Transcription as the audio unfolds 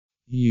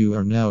You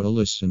are now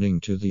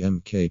listening to the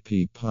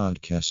MKP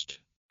podcast.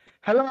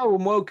 Hello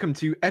and welcome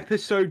to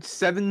episode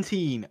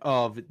 17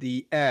 of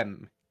the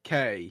MKP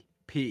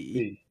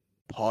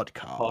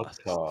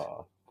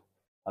podcast.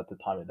 At the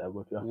time there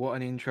with you. What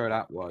an intro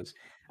that was.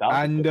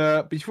 That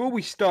was Before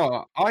we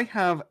start, I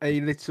have a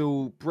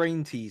little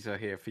brain teaser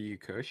here for you,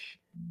 Kush.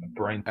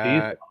 brain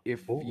teaser.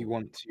 If you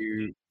want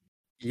to,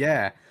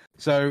 yeah.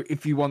 So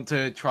if you want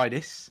to try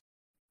this,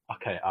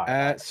 Okay. All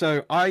right.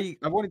 So I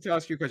wanted to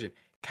ask you a question.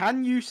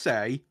 Can you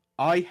say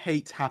 "I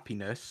hate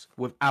happiness"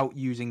 without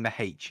using the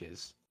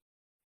H's?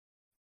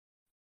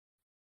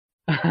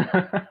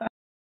 I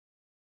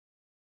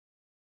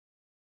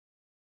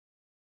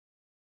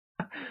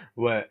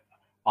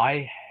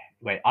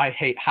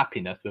hate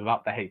happiness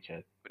without the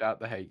H's.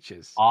 Without the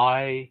H's.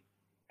 I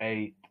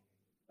hate.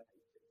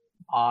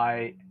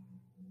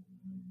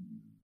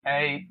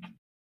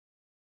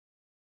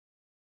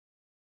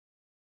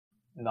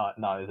 No,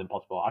 it's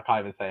impossible. I can't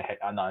even say hate.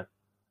 I know.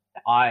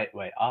 I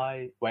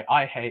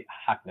hate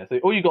happiness. So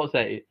all you got to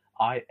say is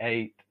I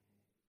ate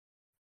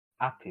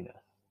happiness.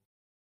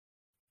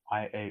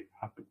 I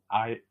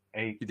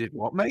ate. You did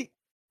what, mate?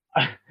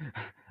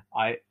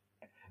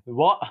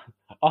 What?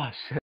 Oh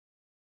shit.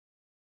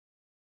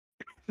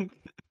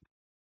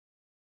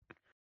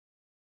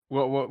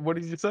 What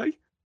did you say?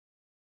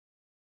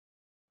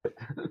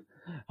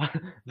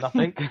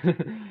 Nothing.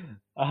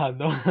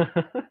 No.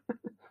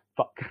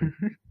 Fuck.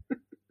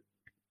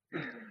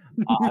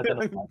 I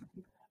don't know.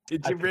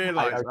 Did you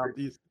realise?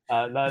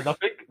 No,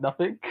 nothing.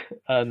 Nothing.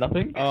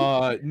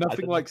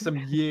 Nothing like some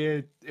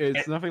year.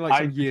 It's nothing like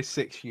some year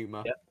 6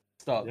 humor. Yep.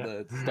 Start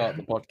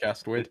the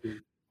podcast with. This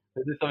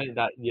is something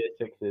that year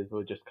 6s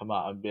will just come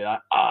out and be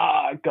like,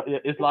 got you.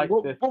 It's like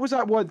this. What was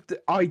that word?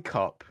 The I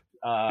cup.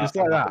 It's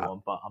like that.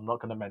 One, but I'm not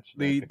going to mention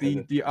the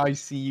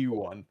ICU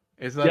one.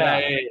 Is that?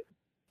 Yeah.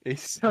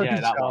 It's so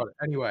that one.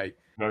 Anyway,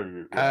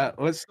 Yeah.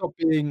 let's stop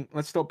being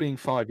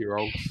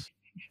 5-year-olds.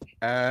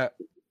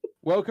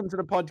 Welcome to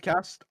the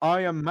podcast.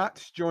 I am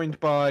Matt, joined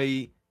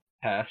by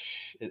Kesh.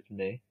 It's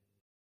me.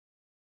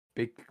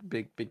 Big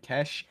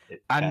Kesh.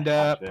 It's And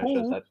Kesh,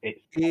 Paul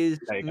is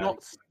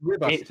not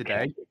with us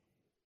today.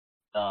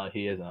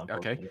 He isn't.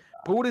 Okay.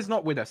 Paul is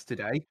not with us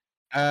today.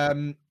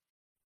 I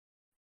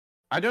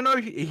don't know.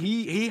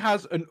 He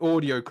has an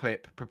audio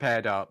clip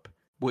prepared up,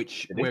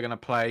 which we're gonna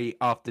play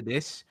after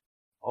this.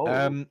 Oh.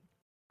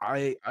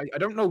 I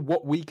don't know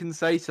what we can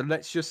say, so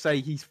let's just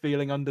say he's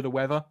feeling under the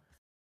weather.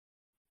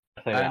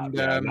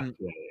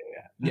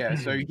 Yeah.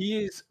 So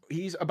he's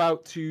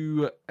about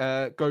to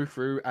go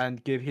through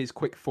and give his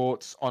quick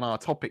thoughts on our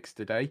topics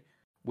today,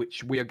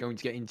 which we are going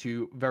to get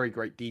into very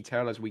great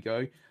detail as we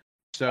go.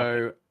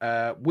 So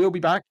we'll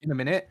be back in a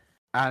minute,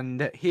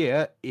 and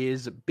here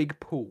is Big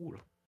Paul.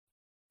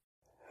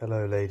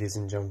 Hello, ladies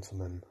and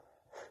gentlemen,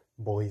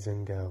 boys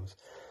and girls.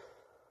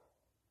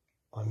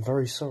 I'm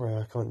very sorry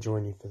I can't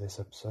join you for this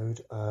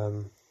episode.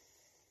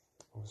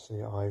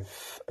 Obviously,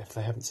 if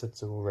they haven't said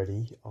so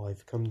already,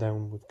 I've come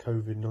down with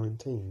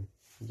COVID-19.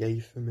 Yay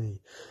for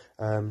me.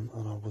 And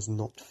I was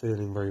not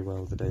feeling very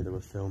well the day they were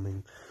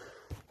filming.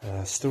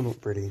 Still not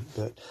brilliant,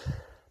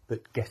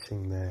 but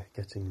getting there.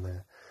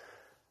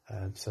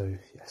 So,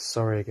 yeah,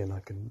 sorry again I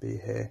couldn't be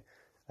here.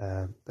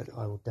 But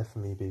I will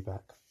definitely be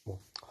back.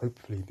 Well,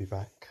 hopefully be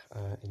back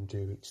in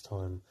 2 weeks'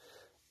 time.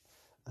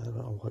 And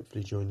I'll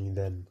hopefully join you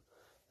then.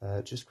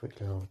 Just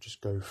quickly, I'll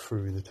just go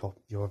through the top.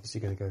 You're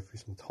obviously going to go through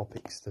some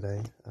topics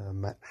today.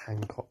 Matt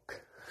Hancock.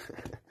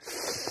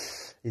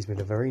 He's been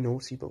a very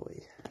naughty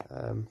boy.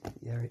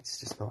 Yeah,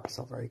 it's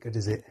not very good,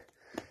 is it?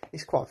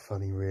 It's quite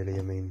funny, really.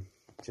 I mean,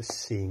 just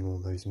seeing all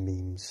those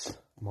memes.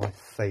 My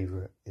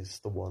favourite is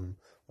the one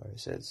where it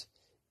says,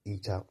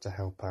 "Eat out to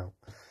help out."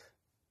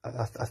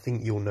 I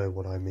think you'll know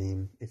what I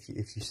mean if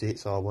you see it,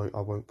 so I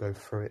won't go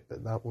through it.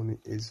 But that one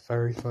is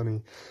very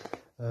funny.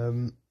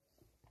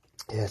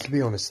 Yeah, to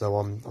be honest though,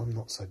 I'm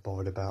not so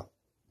bothered about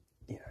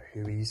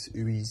who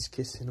he's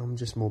kissing. I'm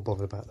just more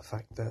bothered about the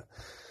fact that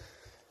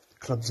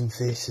clubs and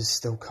theatres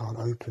still can't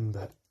open,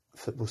 but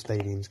football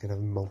stadiums can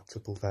have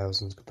multiple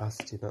thousands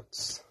capacity.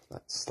 That's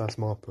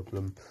my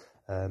problem.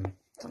 Don't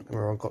get me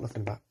wrong, I've got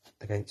nothing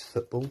against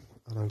football.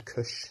 I know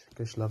Kush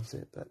loves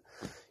it, but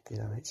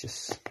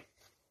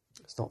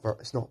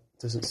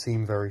doesn't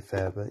seem very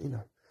fair. But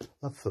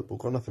love football,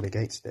 got nothing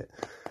against it.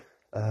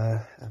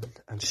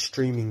 And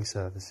streaming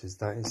services,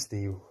 that is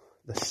the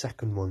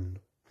second one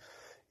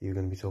you're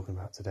going to be talking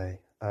about today.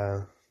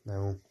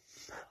 Now,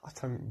 I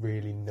don't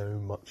really know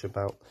much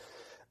about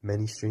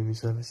many streaming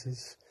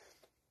services.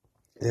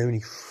 The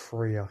only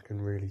 3 I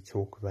can really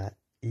talk about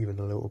even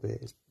a little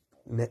bit is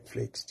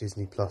Netflix,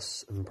 Disney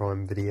Plus, and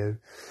Prime Video.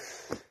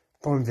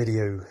 Prime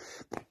Video,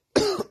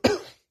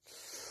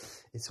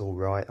 it's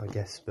alright, I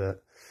guess,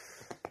 but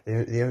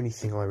the only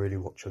thing I really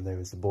watch on there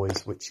is The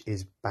Boys, which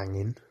is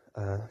banging.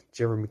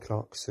 Jeremy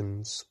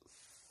Clarkson's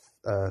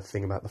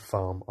thing about the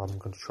farm, I'm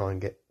going to try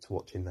and get to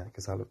watching that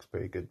because that looks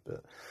pretty good,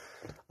 but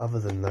other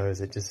than those,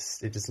 it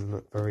doesn't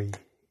look very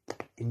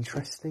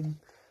interesting.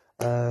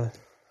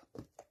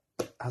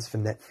 As for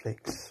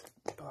Netflix,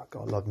 God,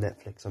 I love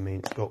Netflix. I mean,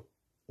 it's got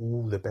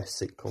all the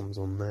best sitcoms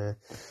on there.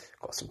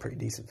 Got some pretty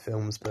decent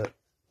films, but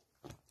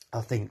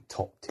I think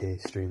top tier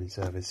streaming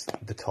service,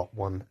 the top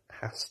one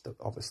has to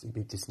obviously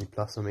be Disney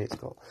Plus. I mean, it's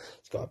got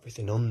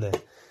everything on there.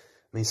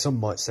 I mean, some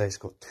might say it's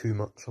got too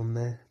much on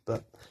there,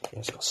 but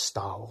it's got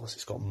Star Wars,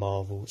 it's got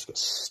Marvel, it's got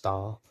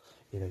Star.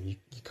 You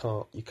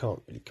can't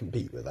really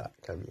compete with that,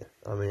 can you?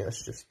 I mean,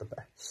 it's just the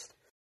best.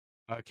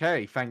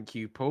 Okay, thank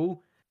you,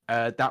 Paul.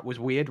 That was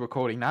weird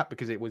recording that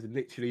because it was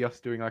literally us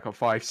doing like a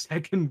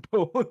 5-second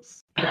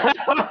pause.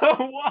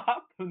 What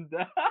happened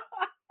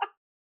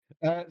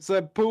there?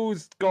 So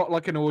Paul's got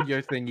like an audio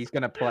thing he's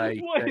gonna play.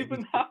 What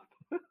even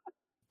happened?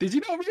 Did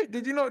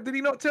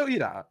he not tell you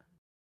that?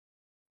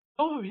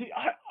 Oh,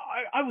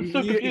 I was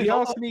so confused.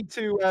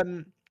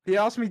 He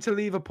asked me to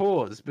leave a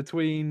pause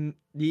between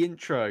the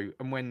intro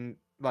and when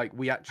like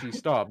we actually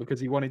start because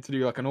he wanted to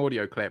do like an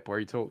audio clip where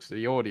he talks to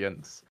the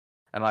audience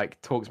and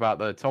like talks about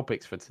the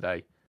topics for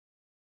today.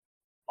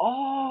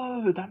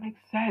 Oh, that makes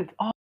sense.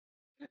 Oh,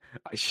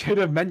 I should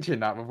have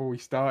mentioned that before we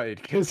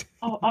started because.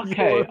 oh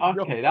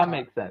okay, that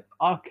makes sense.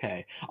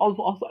 Okay, I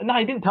was no,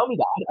 he didn't tell me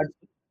that.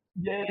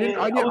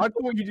 I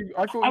thought you did.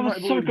 I thought I you was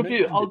might have so already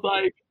confused. I was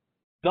like,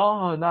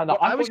 no. Well,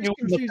 I was thought just you were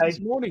gonna confused say. this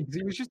morning because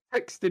he was just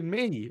texting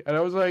me, and I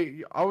was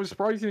like, I was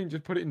surprised he didn't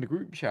just put it in the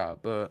group chat.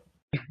 But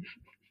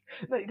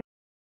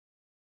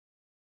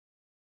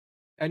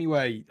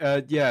anyway,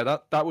 yeah,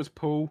 that was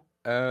Paul,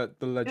 the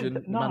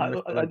legend. No, man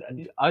with the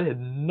legend. I had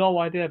no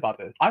idea about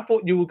this. I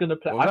thought you were gonna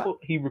play. What was I that? thought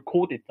he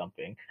recorded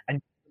something and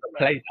you were gonna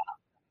play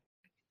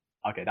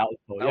that. Okay, that was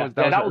cool.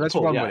 Let's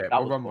cool. run Yeah, with it. that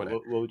We'll was run cool. with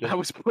it. We'll just That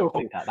was cool.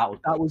 think that was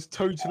That cool. was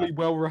totally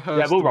well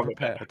rehearsed we'll and run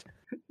with it. prepared.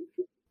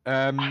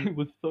 I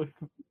was so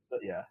confused. But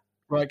yeah.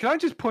 Right, can I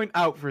just point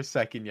out for a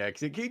second, yeah,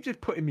 because it keeps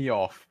just putting me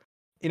off.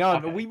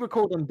 Okay. We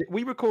record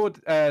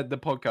the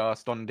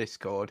podcast on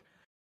Discord,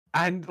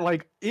 and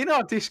like in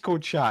our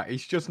Discord chat,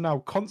 it's just now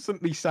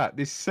constantly sat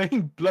this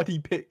same bloody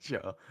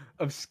picture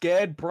of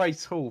scared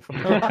Bryce Hall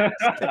from the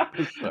last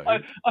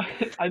episode.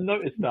 I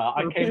noticed that.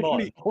 I came on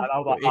Really and I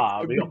was like,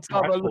 awkward. we got Every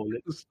time I Bryce look Hall.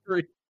 at the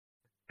screen.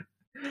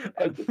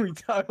 Every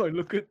time I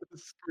look at the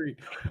screen,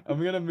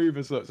 I'm gonna move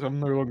us up, so I'm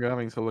no longer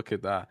having to look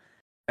at that.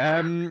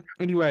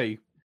 Anyway,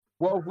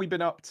 what have we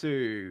been up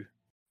to?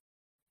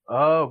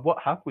 What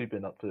have we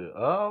been up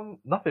to?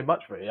 Nothing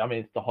much really. I mean,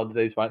 it's the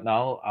holidays right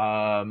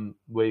now.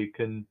 We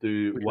can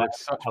do We've what had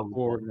such hell we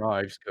boring want.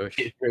 lives, Kush.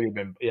 It's really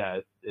been, yeah,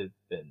 it's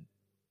been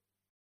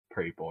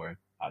pretty boring.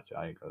 Actually,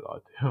 I ain't gonna lie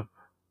to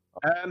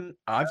you.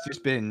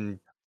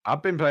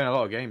 I've been playing a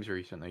lot of games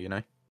recently, you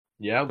know.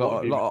 Yeah, A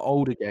lot of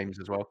older games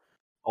as well.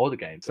 older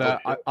games? So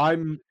Oh,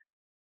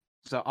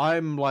 shit.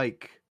 I'm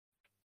like,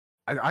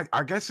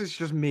 I guess it's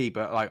just me,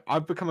 but like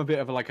I've become a bit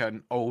of like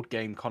an old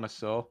game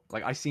connoisseur.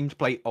 Like I seem to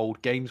play old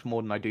games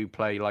more than I do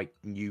play like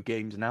new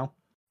games now.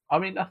 I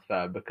mean, that's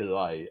fair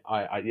because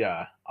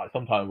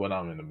sometimes when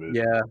I'm in the mood,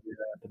 Yeah.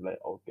 to play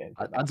old games.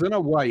 I don't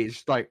know why. It's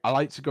just like I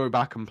like to go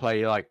back and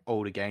play like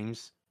older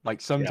games. Like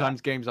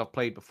sometimes games I've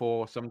played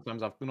before,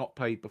 sometimes I've not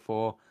played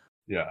before.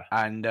 Yeah.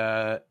 And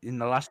in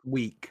the last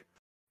week,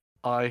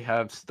 I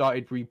have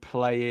started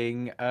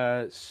replaying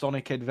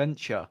Sonic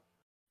Adventure.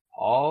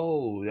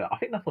 Oh, yeah. I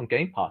think that's on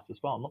Game Pass as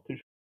well. I'm not too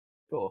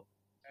sure.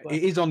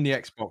 It is on the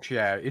Xbox,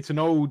 yeah. It's an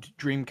old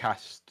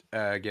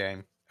Dreamcast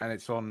game, and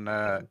it's on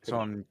I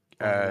think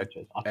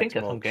Xbox it's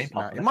on Game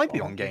Pass. now. It might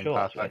be on Game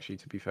Pass actually.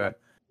 To be fair,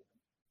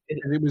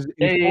 it was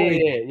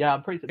yeah.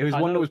 I'm pretty. It was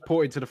one that was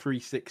ported to the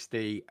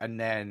 360 and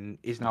then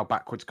is now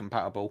backwards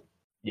compatible.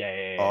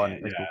 Yeah.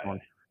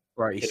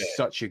 Right, it's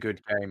such a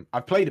good game.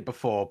 I've played it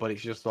before, but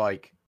it's just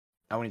like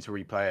I wanted to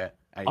replay it.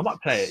 And I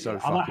might play it. So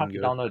I might have to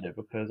good. download it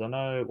because I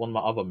know one of my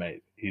other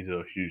mates. He's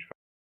a huge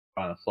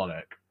fan of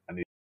Sonic,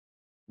 and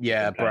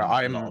bro.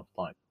 I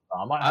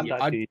might have to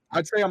actually.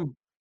 I'd say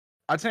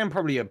I'm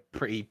probably a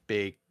pretty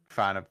big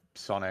fan of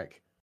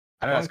Sonic.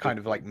 I know that's kind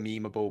of like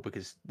memeable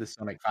because the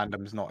Sonic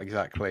fandom's not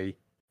exactly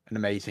an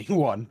amazing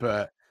one,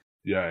 but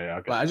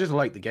yeah. I just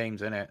like the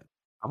games in it.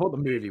 I thought the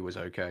movie was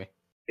okay.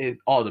 The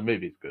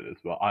movie's good as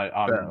well. I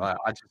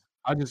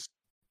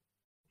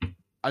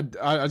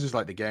just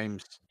like the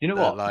games. You know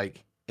what?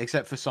 Like,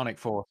 except for Sonic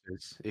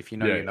Forces, if you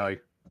know, you know.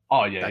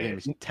 Oh yeah, that game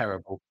is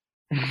terrible.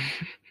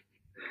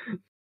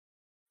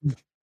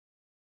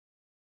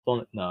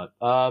 Sonic, no.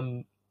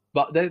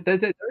 But there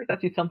is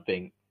actually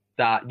something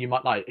that you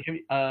might like.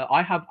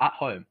 I have at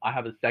home. I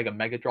have a Sega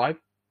Mega Drive,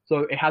 so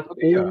it has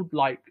all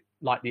like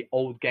the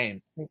old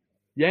games.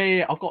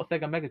 Yeah. I've got a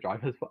Sega Mega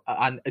Drive,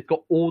 and it's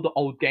got all the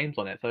old games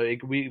on it. So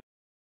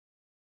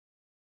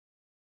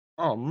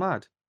Oh,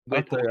 mad!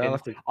 I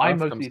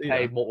mostly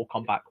play Mortal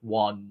Kombat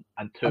 1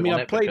 and 2. I mean,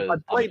 I've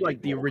played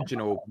like the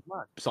original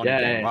Sonic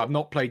game. I've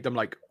not played them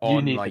like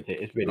on like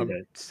it's really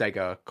good.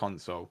 Sega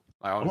console.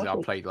 Like obviously, I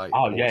played like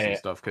and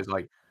stuff because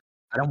like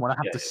I don't want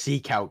to have to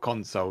seek out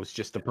consoles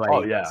just to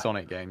play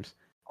Sonic games.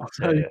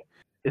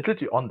 It's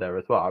literally on there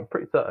as well. I'm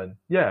pretty certain.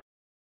 Yeah.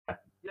 I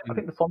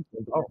think the Sonic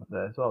ones are on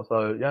there as well.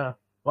 So yeah,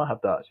 might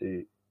have to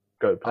actually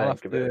go play.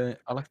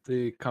 I'll have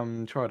to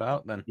come try it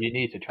out then. You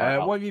need to try it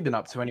out. What have you been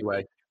up to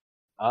anyway?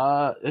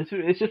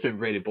 It's just been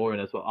really boring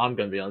as well. I'm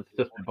gonna be honest.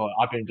 It's just been boring.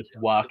 I've been just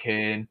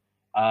working.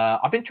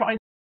 I've been trying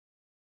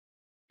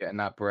Getting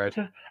that bread.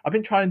 to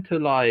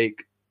like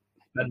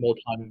spend more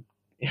time.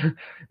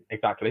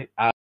 Exactly.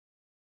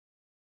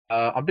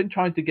 I've been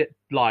trying to get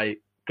like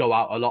go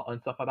out a lot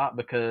and stuff like that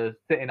because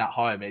sitting at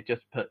home it's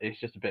just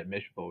a bit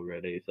miserable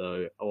really.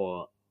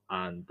 But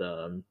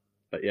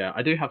yeah,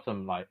 I do have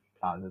some like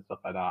plans and stuff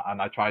like that,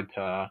 and I tried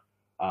to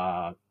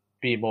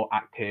be more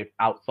active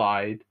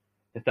outside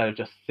instead of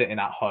just sitting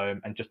at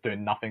home and just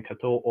doing nothing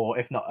at all. Or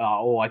if not,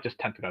 or I just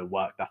tend to go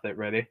work. That's it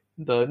really.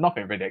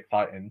 Nothing really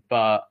exciting,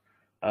 but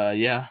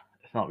yeah,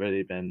 it's not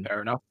really been.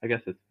 Fair enough. I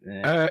guess it's.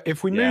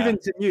 If we move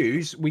into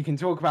news, we can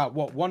talk about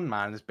what one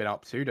man has been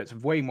up to. That's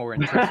way more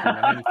interesting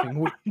than anything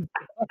we've done.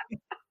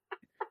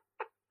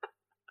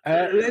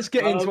 Let's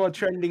get into our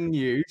trending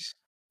news.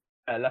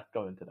 Let's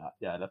go into that.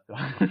 Yeah, let's go.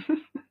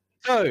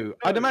 So,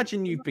 I'd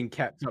imagine you've been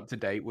kept up to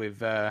date with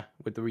the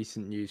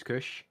recent news,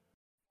 Kush.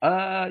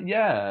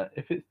 Yeah.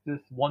 If it's this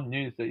one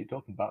news that you're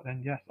talking about,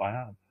 then yes, I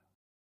have.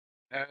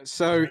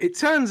 So it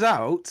turns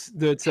out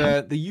that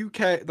the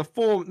UK,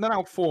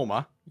 now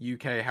former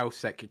UK Health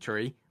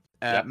Secretary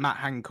Matt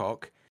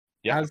Hancock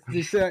has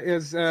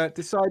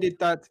decided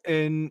that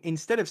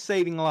instead of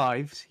saving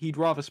lives, he'd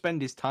rather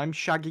spend his time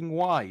shagging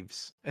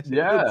wives.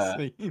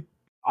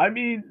 I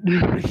mean,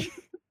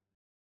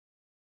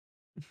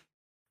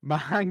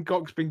 Matt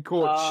Hancock's been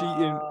caught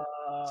cheating.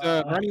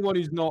 So for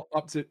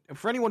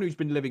anyone who's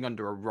been living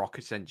under a rock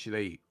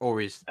essentially,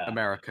 or is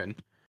American,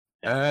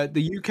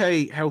 the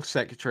UK Health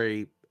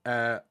Secretary,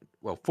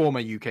 former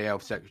UK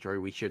Health Secretary,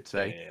 we should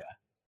say,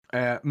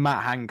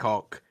 Matt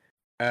Hancock,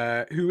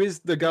 who is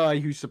the guy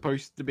who's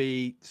supposed to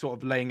be sort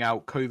of laying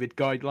out COVID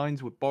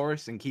guidelines with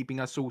Boris and keeping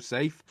us all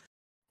safe,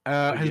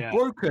 has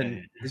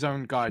broken his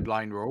own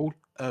guideline rule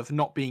of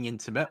not being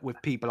intimate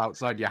with people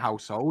outside your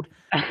household,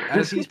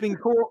 as he's been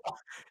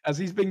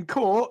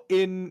caught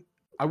in,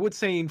 I would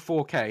say in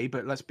 4K,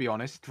 but let's be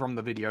honest, from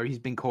the video, he's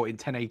been caught in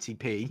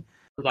 1080p.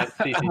 Like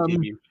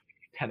CCTV.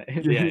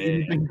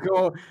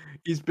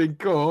 He's been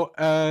caught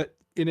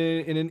in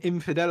an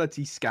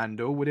infidelity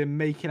scandal with him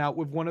making out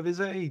with one of his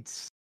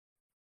aides.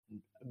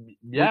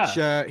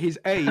 Yeah. Which his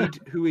aide,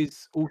 who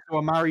is also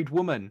a married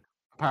woman,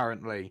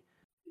 apparently.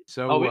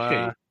 So, is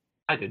she?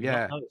 I did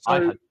not know. So, I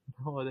had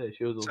no idea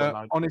she was also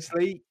married.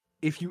 Honestly,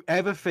 if you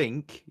ever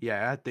think,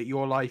 that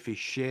your life is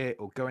shit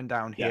or going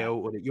downhill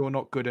or that you're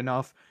not good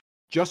enough,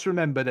 just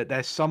remember that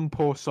there's some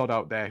poor sod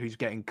out there who's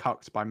getting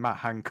cucked by Matt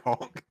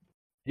Hancock.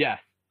 Yeah,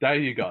 there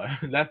you go.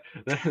 And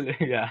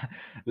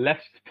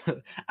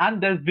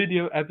there's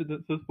video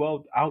evidence as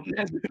well out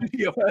there.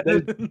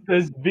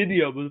 There's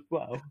video as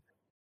well.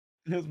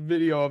 There's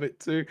video of it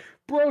too.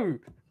 Bro,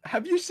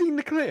 have you seen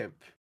the clip?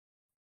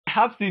 I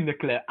have seen the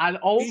clip, and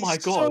my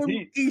god,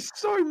 he's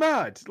so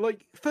mad.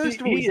 Like, first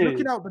of all, he's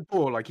looking out the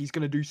door like he's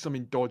gonna do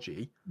something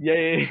dodgy.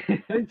 Yeah.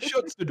 Then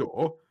shuts the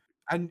door,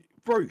 and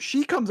bro,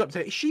 she comes up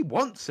to it. She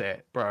wants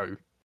it, bro.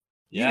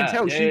 You can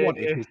tell she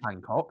wanted his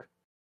Hancock.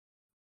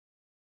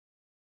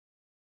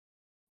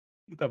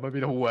 That might be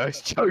the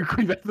worst joke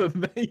we've ever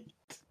made.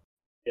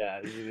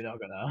 Yeah, we're not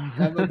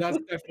gonna. That's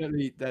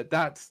definitely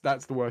that's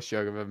the worst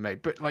joke I've ever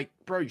made. But like,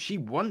 bro, she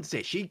wants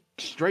it. She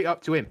straight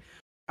up to him,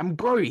 and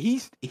bro,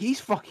 he's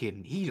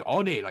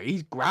on it. Like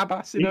he's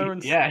grab-assing her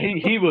and stuff.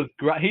 He was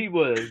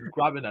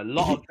grabbing a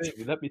lot of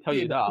things. Let me tell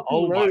you that.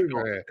 Oh my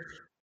god,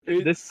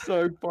 it's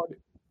so funny.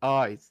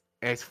 Oh,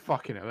 it's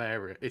fucking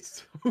hilarious.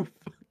 It's so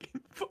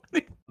fucking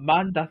funny.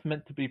 Man, that's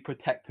meant to be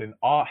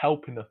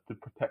helping us to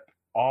protect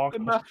our. The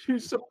man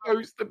who's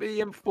supposed to be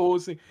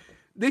enforcing.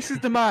 This is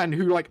the man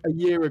who, like, a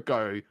year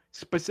ago,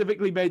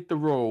 specifically made the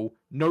rule,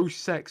 no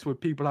sex with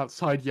people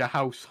outside your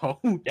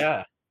household.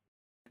 Yeah.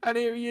 And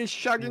here he is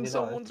shagging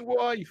someone's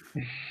wife.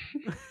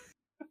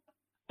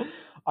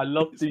 I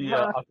love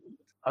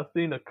I've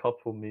seen a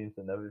couple memes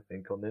and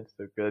everything on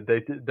Instagram.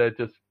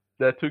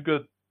 They're too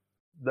good.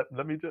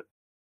 Let me just.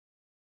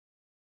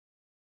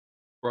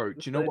 Bro,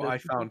 do you know what I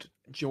found?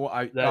 Do you know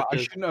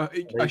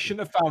what I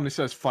shouldn't have found this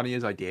as funny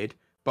as I did,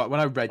 but when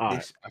I read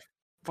this, I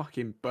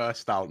fucking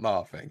burst out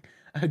laughing.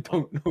 I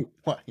don't know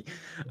why.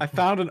 I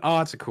found an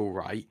article,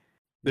 right,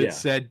 that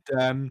said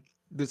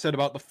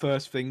about the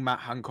first thing Matt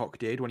Hancock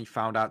did when he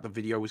found out the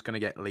video was going to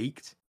get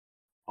leaked.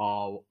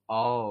 Bro,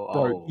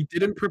 he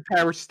didn't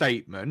prepare a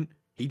statement.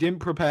 He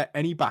didn't prepare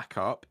any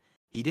backup.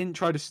 He didn't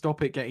try to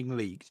stop it getting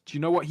leaked. Do you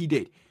know what he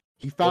did?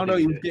 He found out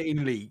he was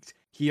getting leaked.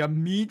 He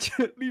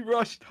immediately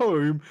rushed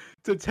home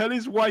to tell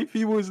his wife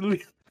he was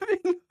leaving.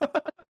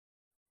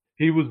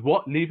 He was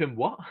what? Leaving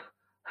what?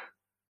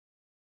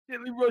 He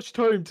rushed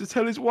home to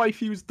tell his wife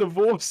he was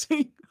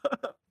divorcing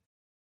her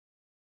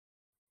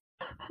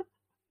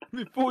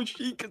before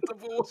she could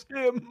divorce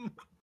him.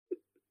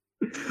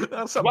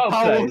 That's a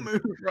power move,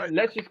 right?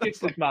 Let's just give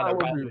this man a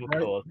round of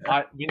applause.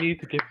 We need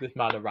to give this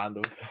man a round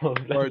of applause.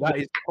 Bro, that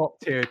is top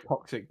tier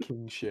toxic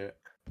king shit.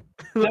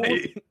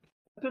 I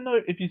don't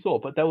know if you saw,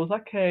 but there was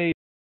like a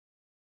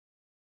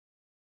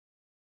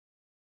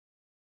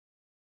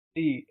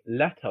the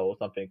letter or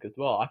something as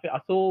well. I think I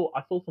saw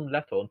some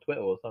letter on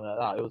Twitter or something like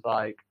that. It was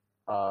like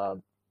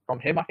from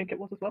him, I think it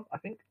was as well. I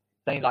think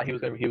saying like he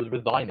was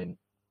resigning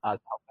as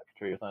health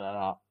secretary or something like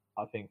that.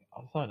 I think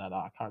something like that.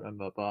 I can't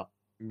remember, but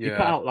he put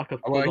Yeah. out like a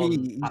Well, full-on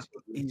he's and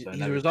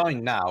everything.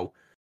 resigned now.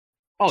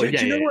 Oh Do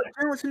yeah, you know yeah, what? yeah. Do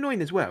you know what's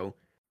annoying as well?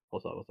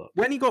 What's up? What's up?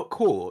 When he got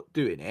caught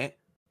doing it,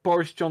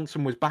 Boris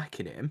Johnson was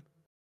backing him.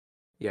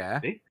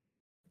 Yeah. See?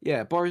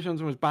 Yeah, Boris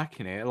Johnson was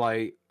backing it.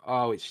 Like,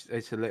 oh, it's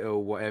a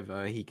little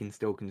whatever. He can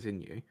still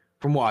continue,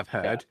 from what I've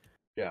heard.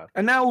 Yeah.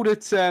 And now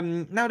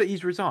that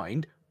he's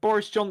resigned,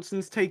 Boris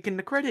Johnson's taken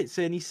the credit,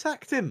 saying he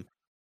sacked him.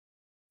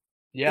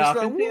 Yeah, It's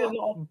I've like, been seeing a what?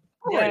 lot of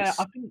Boris?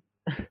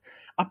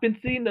 I've been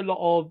seeing a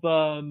lot of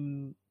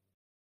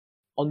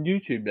on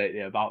YouTube lately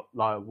about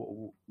like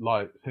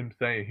him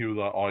saying he was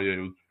like, oh yeah, he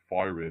was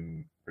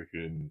firing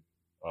freaking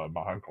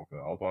Matt Hancock. And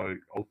I was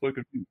so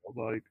confused. I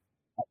was like,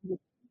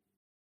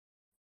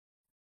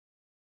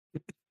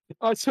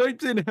 I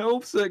typed in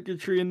health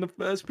secretary, and the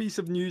first piece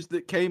of news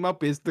that came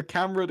up is the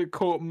camera that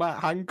caught Matt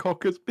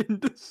Hancock has been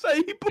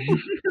disabled.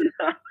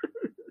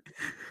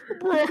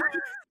 Bro,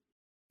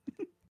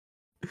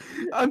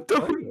 I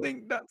don't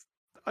think that's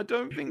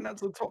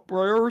a top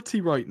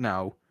priority right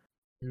now.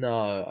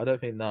 no, I don't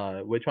think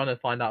no. We're trying to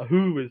find out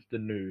who is the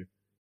new.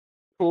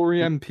 Tory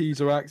MPs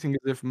are acting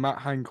as if Matt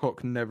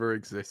Hancock never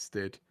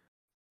existed.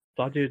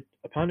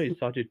 Apparently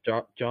Sajid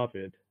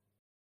Javid.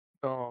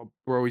 Oh,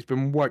 bro, he's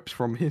been wiped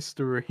from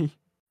history.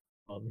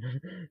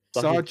 Sajid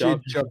Sajid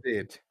Javid.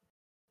 Javid.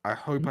 I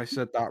hope I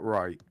said that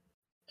right.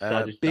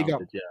 Sajid Big Javid,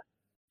 up, yeah.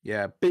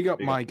 yeah, big up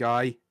Big my up.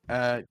 guy.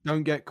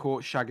 Don't get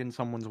caught shagging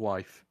someone's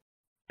wife.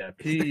 Yeah,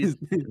 please.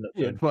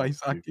 The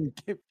advice I can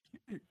give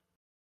you.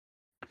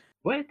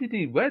 Where was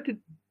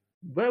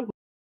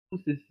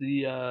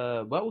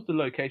the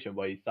location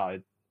where he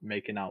started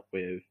making out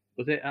with?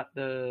 Was it at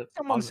the?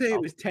 Someone say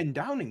it was 10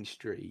 Downing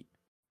Street.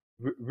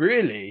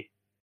 Really?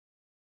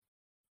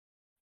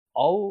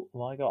 Oh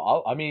my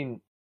god! I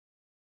mean,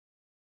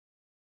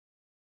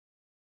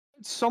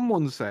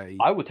 Someone say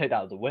I would take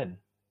that as a win.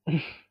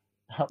 you're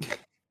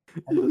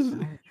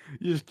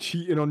just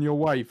cheating on your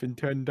wife in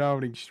 10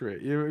 Downing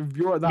Street. If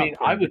you're at that point,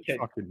 I would you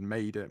fucking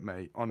made it,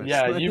 mate. Honestly.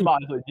 Yeah, you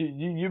might as well.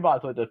 You might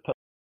as well just put.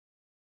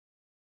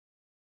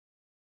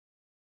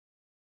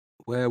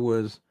 Where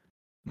was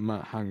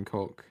Matt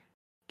Hancock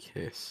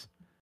kiss?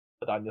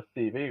 Put on your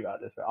CV right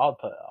this way. I'll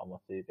put it on my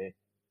CV.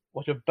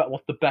 What's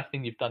the best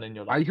thing you've done in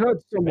your life? I heard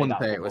someone Made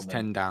out say with it a was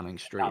woman. 10 Downing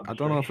Street. Downing I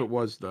don't know if Street. it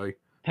was though.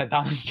 10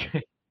 Downing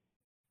Street.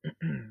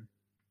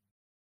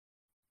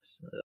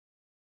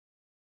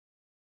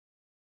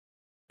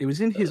 It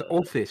was in his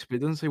office, but it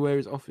doesn't say where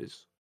his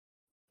office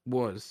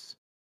was.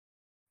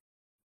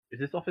 Is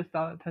this office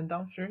down at 10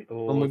 Downing Street?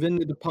 Or I'm within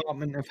the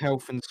Department of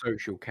Health and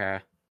Social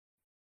Care.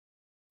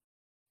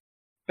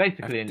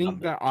 basically I in think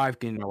London? that I've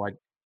you know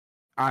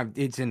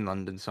it's in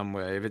London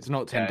somewhere. If it's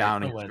not 10 Yeah, it's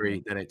Downing somewhere in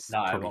Street, then it's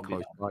No, it probably won't be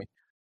close that. by.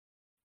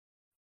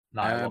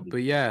 No, it won't be.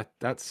 But yeah,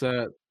 that's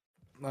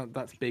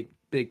big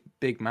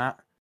Matt.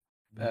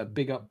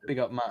 Big up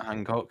Matt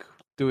Hancock.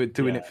 Doing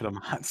it for the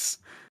Mats.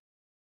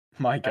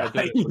 My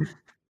guy.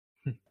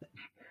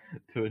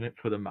 Doing it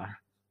for the man.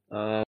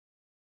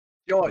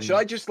 Should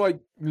I just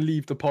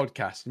leave the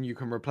podcast and you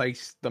can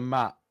replace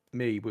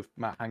me with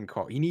Matt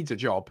Hancock? He needs a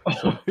job.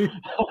 So,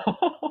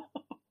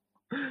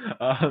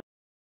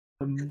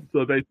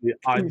 so basically,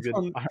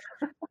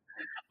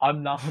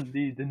 I'm now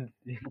leading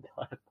the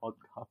entire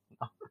podcast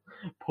now.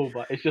 Paul,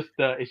 but it's just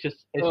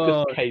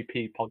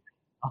KP podcast.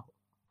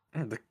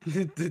 the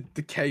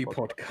K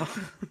podcast.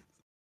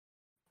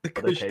 The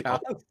The Kush K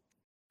cast.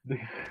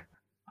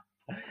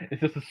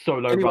 It's just a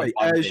solo Anyway,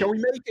 run. shall we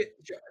make it?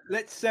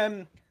 Let's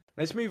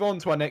move on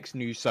to our next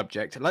news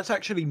subject. Let's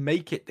actually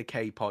make it the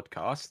K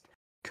podcast.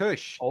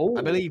 Kush,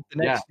 I believe the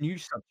next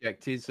news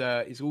subject is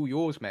all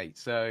yours, mate.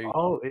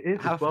 So it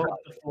is have as well.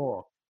 the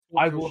floor.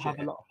 I will have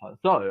a lot of fun.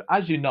 So,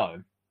 as you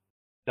know,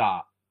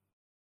 that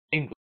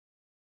England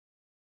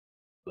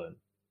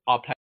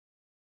are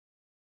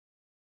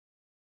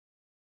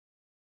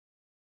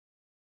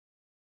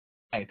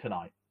playing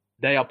tonight.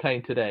 They are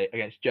playing today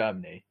against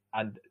Germany,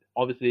 and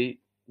obviously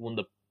one of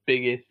the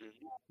biggest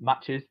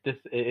matches this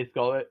is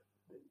going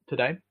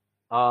today.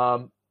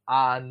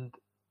 And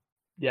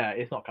yeah,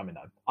 it's not coming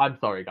home. I'm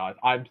sorry, guys.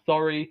 I'm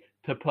sorry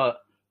to put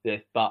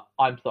this, but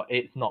I'm sorry,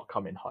 it's not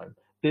coming home.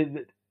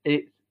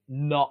 It's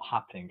not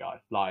happening, guys.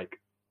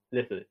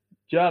 Listen,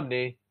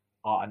 Germany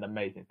are an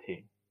amazing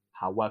team.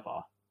 However,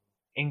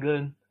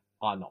 England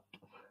are not.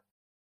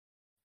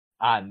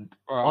 And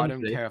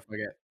honestly, I don't care if I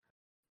get.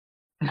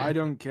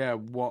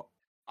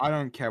 I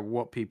don't care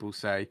what people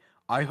say.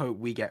 I hope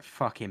we get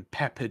fucking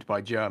peppered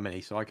by Germany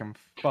so I can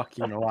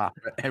fucking laugh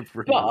at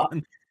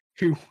everyone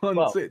who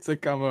wants it to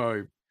come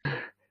home.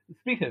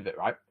 Speaking of it,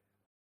 right?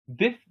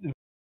 This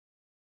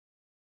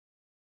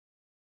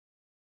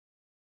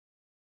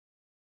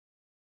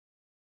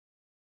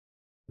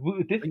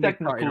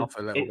technical,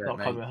 it's not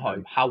coming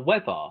home.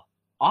 However,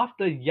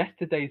 after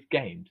yesterday's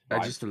games,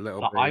 right, just a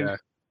little bit.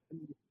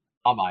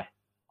 Am I?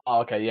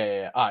 Oh, okay,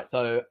 yeah. All right,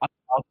 so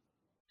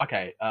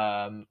Okay.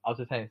 I was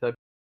just saying. So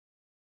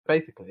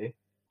basically,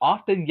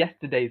 after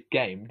yesterday's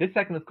game, this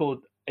segment is called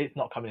 "It's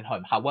Not Coming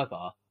Home."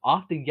 However,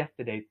 after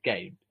yesterday's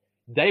game,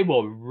 they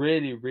were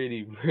really,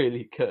 really,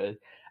 really good,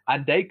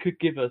 and they could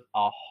give us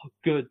a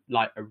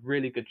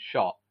really good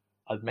shot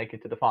of making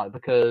it to the final.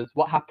 Because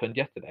what happened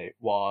yesterday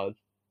was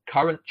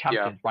current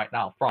champions right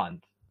now,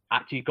 France,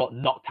 actually got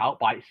knocked out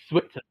by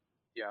Switzerland.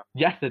 Yeah.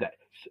 Yesterday,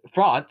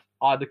 France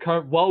are the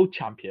current world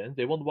champions.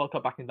 They won the World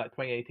Cup back in like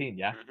 2018.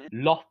 Yeah,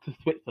 lost to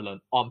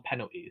Switzerland on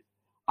penalties.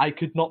 I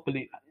could not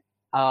believe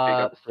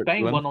that.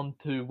 Spain went on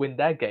to win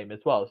their game as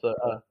well. So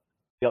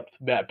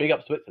big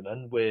up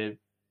Switzerland with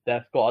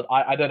their squad.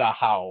 I don't know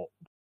how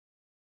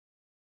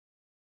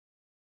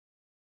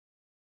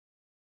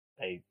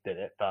they did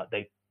it, but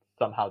they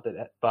somehow did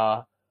it.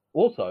 But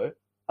also,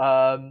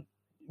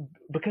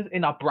 because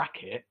in our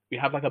bracket we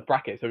have like a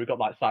bracket, so we've got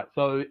like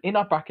so in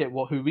our bracket,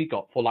 who we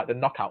got for like the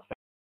knockout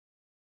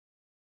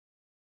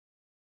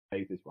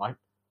phases, right?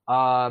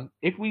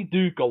 If we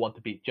do go on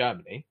to beat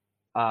Germany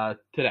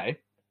today,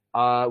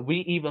 we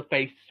either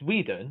face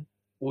Sweden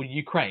or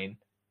Ukraine,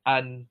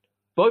 and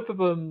both of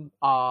them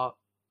are,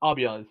 I'll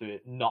be honest with you,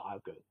 not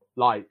as good.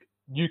 Like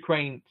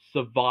Ukraine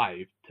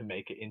survived to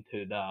make it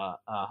into the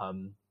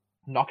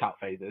knockout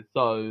phases,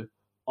 so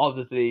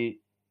obviously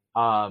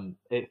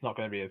it's not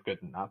going to be as good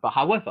in that. But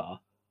however,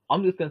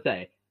 I'm just going to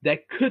say there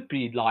could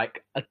be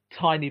like a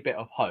tiny bit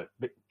of hope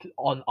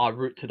on our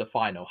route to the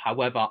final.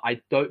 However,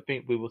 I don't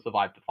think we will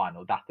survive the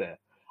final. That's it.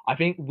 I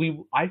think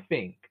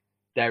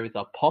there is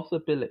a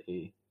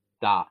possibility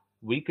that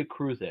we could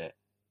cruise it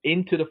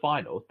into the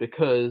finals,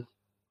 because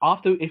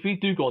if we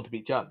do go on to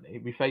beat Germany,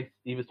 we face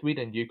either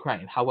Sweden or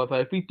Ukraine. However,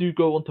 if we do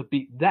go on to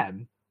beat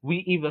them, we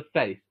either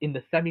face in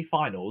the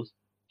semi-finals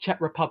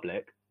Czech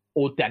Republic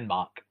or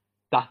Denmark.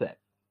 That's it.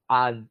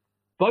 And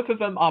both of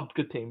them are a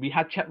good team. We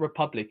had Czech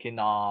Republic in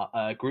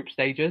our group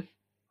stages,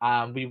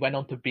 and we went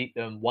on to beat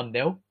them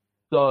 1-0.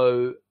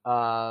 So,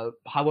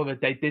 however,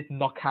 they did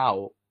knock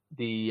out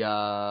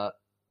the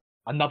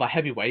another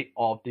heavyweight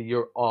of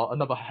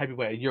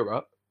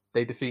Europe.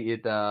 They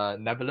defeated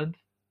Netherlands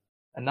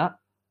and that.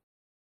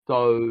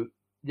 So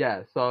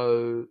yeah,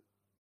 so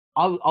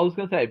I was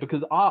gonna say,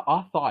 because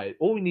our side,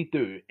 all we need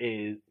to do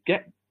is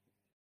get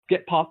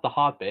past the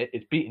hard bit,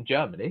 is beating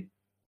Germany,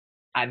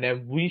 and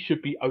then we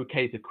should be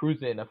okay to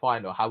cruise in the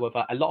final.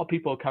 However, a lot of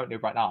people are currently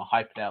right now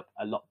hyping up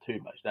a lot too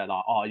much. They're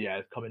like, oh yeah,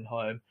 it's coming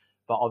home,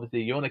 but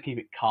obviously you want to keep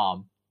it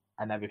calm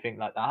and everything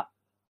like that.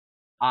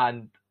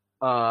 And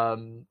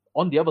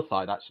on the other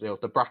side, actually,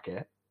 of the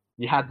bracket,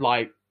 you had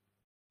like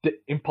the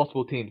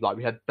impossible teams. Like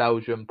we had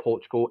Belgium,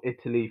 Portugal,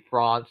 Italy,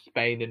 France,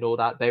 Spain, and all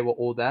that. They were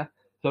all there.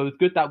 So it's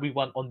good that we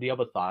went on the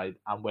other side,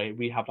 and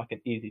we have like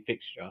an easy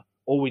fixture.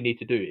 All we need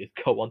to do is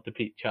go on to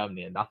beat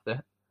Germany, and that's it.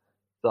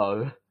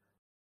 So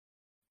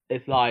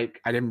it's like,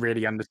 I didn't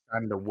really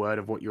understand a word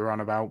of what you were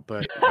on about,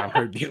 but I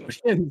hope the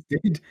audience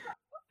did.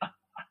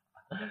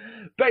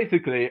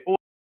 Basically,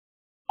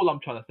 all I'm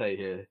trying to say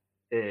here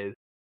is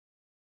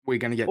we're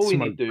going to get all we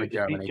smoked need to do by is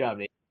just beat Germany.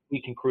 Germany.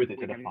 We can cruise it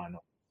to the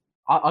final.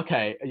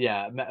 Okay,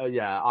 yeah.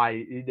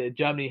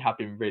 Germany have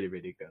been really,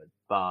 really good,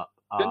 but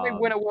didn't they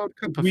win a World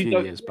Cup a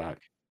few years back?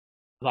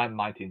 Like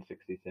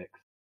 1966.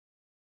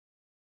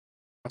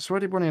 I swear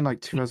they won in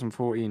like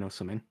 2014 or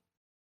something.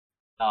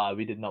 No,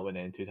 we did not win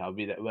it in 2000.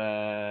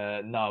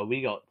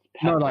 We got.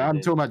 No, like I'm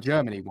talking about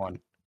Germany won.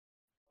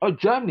 Oh,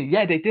 Germany,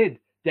 yeah, they did.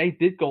 They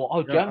did go on.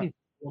 Oh, yeah. Germany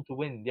went on to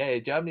win. Yeah,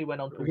 Germany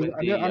went on to win.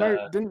 I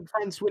know. Didn't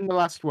France win the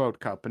last World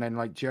Cup, and then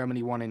like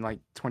Germany won in like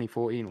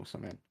 2014 or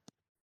something?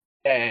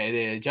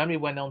 Yeah, Germany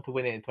went on to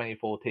win it in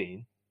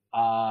 2014.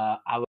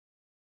 However,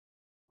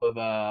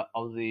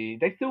 obviously,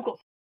 they still got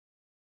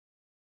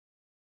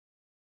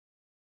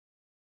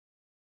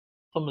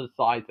some of the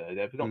sides though.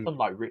 They've got some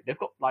they've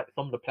got like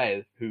some of the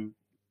players who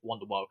won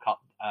the World Cup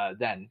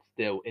then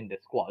still in their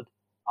squad.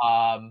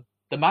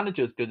 The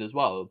manager's good as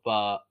well,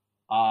 but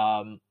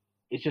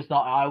it's just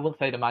not. I wouldn't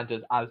say the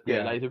manager's as good.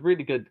 Yeah. Like, he's a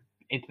really good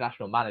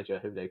international manager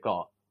who they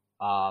got.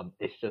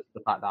 It's just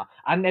the fact that,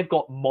 and they've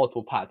got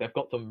multiple talent. They've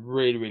got some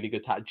really, really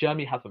good talent.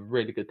 Germany has some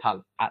really good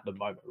talent at the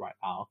moment right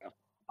now.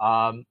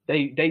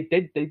 They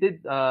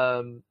did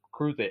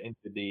cruise it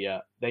into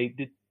the. They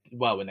did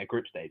well in their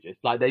group stages.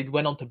 Like they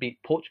went on to beat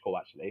Portugal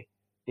actually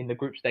in the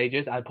group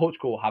stages, and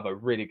Portugal have a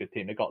really good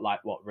team. They got like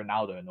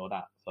Ronaldo and all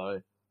that.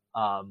 So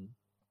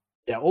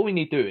yeah, all we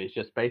need to do is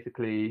just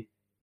basically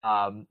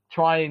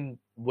try and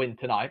win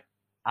tonight,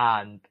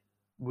 and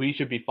we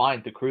should be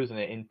fine to cruising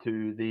it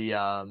into the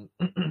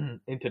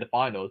into the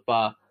finals.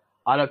 But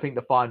I don't think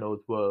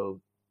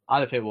we'll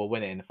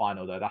win it in the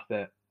final though. That's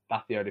it.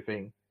 That's the only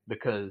thing,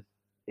 because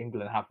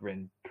England have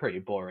been pretty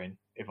boring.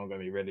 If I'm going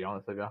to be really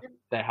honest with you,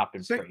 they have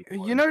been pretty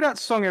boring. You know that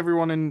song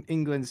everyone in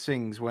England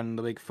sings when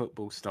the big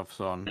football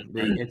stuff's on?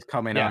 It's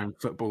coming home,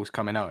 football's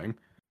coming home.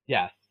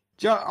 Yes.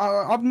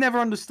 I've never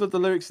understood the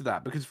lyrics of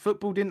that, because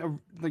football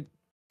didn't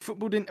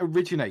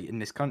originate in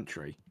this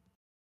country.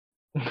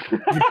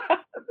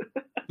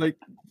 Like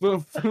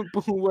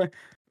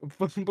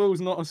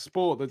football's not a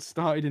sport that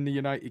started in the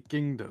United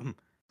Kingdom,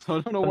 so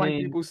I don't know why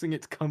people sing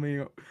it's coming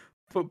up.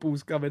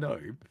 football's coming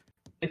home.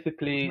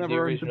 Basically, the Never home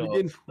to original,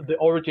 begin with. the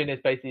origin is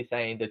basically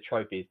saying the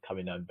trophy is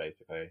coming home.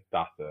 Basically,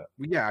 that's it.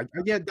 Yeah,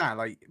 I get that.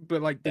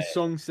 But the Yeah.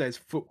 song says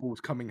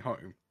football's coming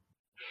home.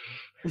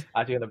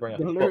 Actually, gonna bring up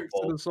The lyrics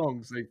football. of the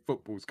song say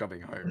football's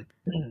coming home.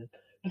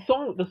 The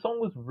song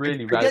was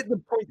really I relevant. get the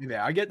point of it.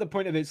 I get the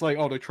point of it. It's like,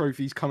 oh, the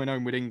trophy's coming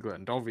home with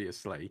England,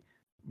 obviously.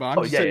 But I'm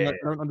Oh, just yeah, saying, yeah, like,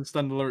 I don't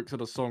understand the lyrics of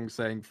the song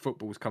saying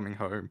football's coming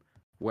home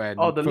when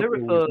Oh, the lyrics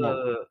football is not.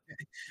 are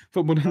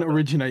Football didn't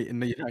originate in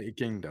the United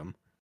Kingdom.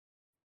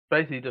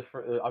 basically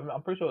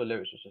I'm pretty sure the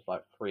lyrics was just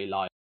like free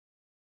life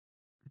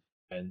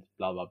and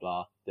blah blah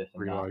blah, this and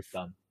Free that. life.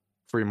 Done.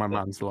 Free my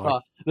man's life.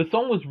 But the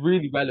song was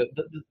really relevant.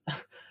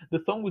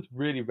 The song was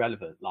really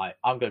relevant. Like,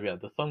 I'm gonna be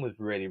honest, the song was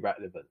really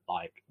relevant.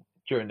 Like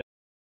during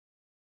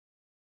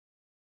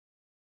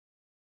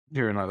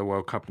During like the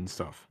World Cup and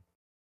stuff.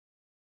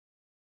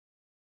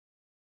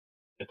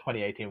 the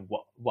 2018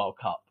 World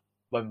Cup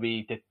when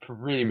we did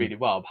really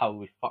well. How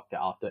we fucked it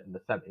after in the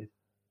semis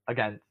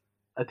against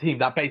a team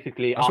that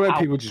basically. I swear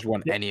people just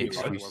want any Heroes.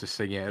 excuse to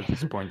sing it at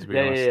this point. To be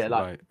Yeah,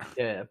 honest,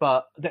 yeah, yeah.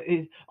 But there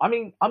is, I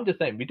mean, I'm just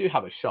saying we do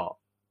have a shot,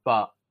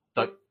 but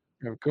like,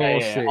 of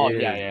course it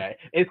is. yeah.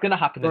 It's gonna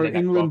happen Bro, in the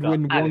next England World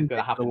win Cup, and one it's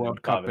gonna happen the in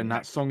World Cup, further and that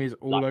next, song is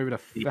all like, over the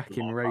FIFA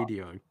fucking World Cup.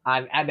 radio.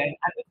 And then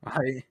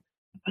I,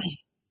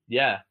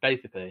 yeah,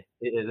 basically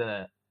it is, isn't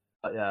it?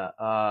 But yeah,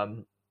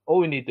 all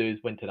we need to do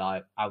is win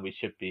tonight, and we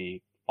should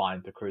be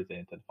fine to cruise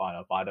into the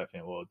final. But I don't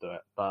think we'll do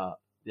it. But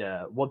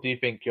yeah, what do you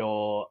think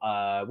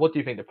what do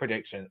you think the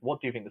prediction?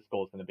 What do you think the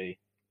score's going to be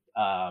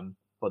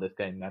for this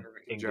game then?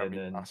 England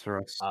Germany and pass for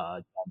us.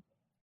 10-0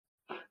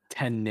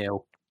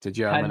 10-0 to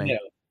Germany.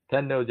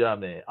 10-0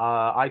 Germany.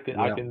 I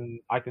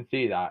Yeah. can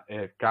see that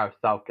if Gareth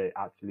Southgate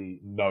actually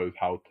knows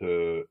how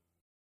to.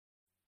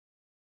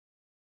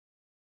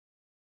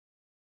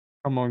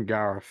 Come on,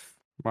 Gareth.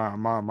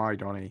 My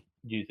Donny.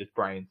 Use his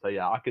brain. So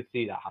yeah, I could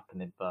see that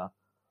happening. But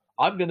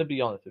I'm gonna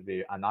be honest with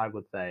you, and I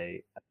would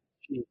say a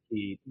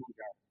cheeky.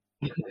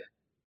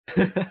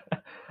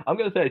 I'm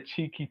gonna say a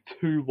cheeky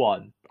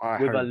 2-1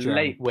 with a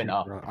late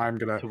winner I'm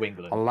gonna. to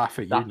England. I'll laugh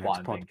at you That's next what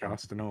I'm thinking.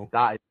 podcast and all.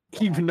 That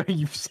is Even though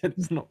you've said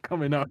it's not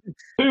coming up.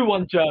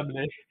 2-1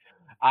 Germany,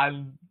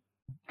 and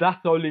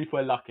that's only if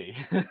we're lucky.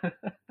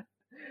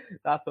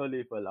 That's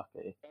only if we're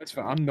lucky. That's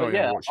fine. I'm not But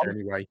gonna yeah, watch it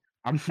anyway.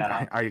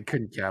 I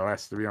couldn't care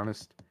less, to be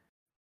honest.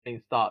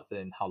 It starts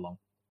in how long?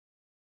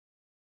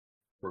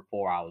 For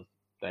 4 hours.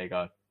 There you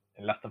go.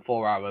 In less than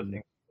 4 hours,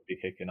 England will be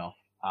kicking off,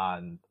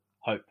 and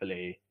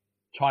hopefully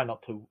try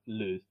not to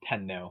lose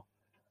 10-0.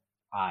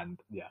 And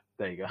yeah,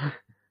 there you go.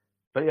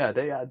 But yeah,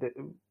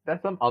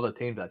 there's some other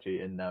teams actually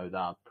in there that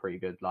are pretty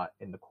good. Like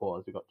in the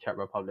quarters, we've got Czech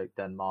Republic,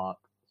 Denmark,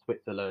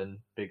 Switzerland,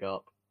 big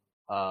up,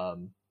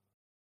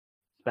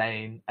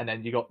 Spain, and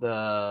then you got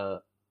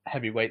the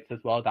heavyweights as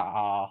well that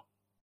are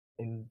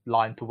in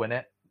line to win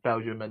it,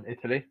 Belgium and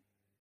Italy.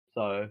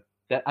 So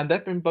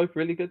they've been both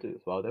really good as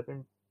well. They've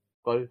been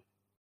both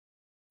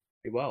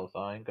pretty well. So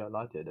I ain't gonna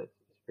lie to you, it's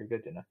pretty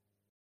good, you know.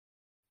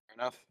 Fair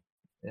enough.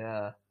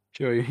 Yeah.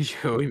 Sure,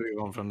 we move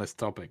on from this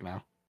topic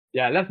now.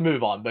 Yeah, let's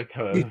move on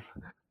because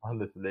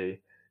honestly,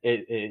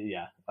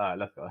 yeah.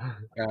 Let's go.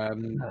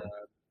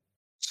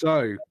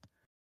 So,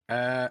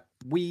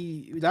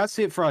 that's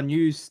it for our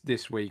news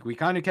this week. We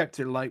kind of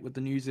kept it light with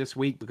the news this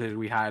week because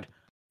we had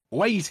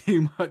way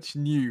too much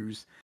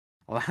news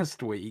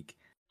last week.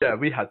 Yeah,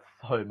 we had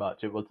so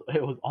much. It was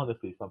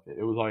honestly something.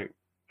 It was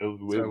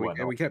weird.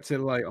 So we kept it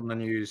light on the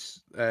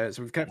news. So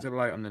we've kept it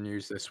light on the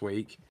news this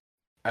week.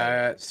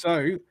 We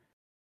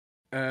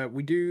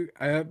do.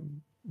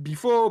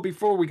 Before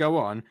we go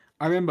on,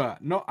 I remember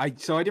I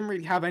didn't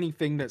really have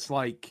anything that's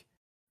like,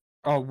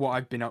 what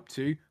I've been up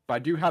to, but I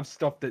do have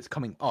stuff that's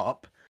coming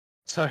up.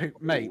 So,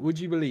 mate, would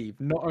you believe?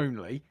 Not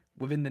only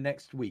within the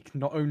next week,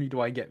 not only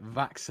do I get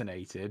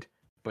vaccinated,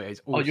 but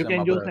it's also you're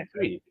getting yours next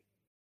week.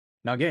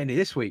 No, I'm getting it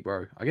this week,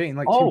 bro. I get it in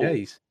like 2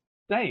 days.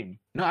 Same.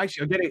 No,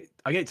 actually,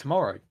 I get it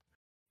tomorrow.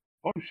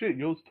 Oh shit,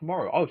 yours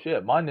tomorrow. Oh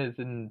shit, mine is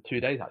in 2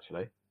 days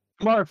actually.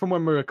 Tomorrow from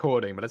when we're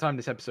recording. By the time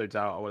this episode's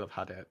out, I will have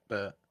had it.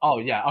 But oh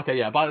yeah, okay,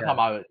 yeah. By the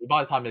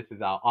time this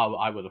is out,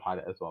 I would have had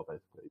it as well,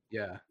 basically.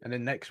 Yeah, and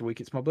then next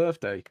week it's my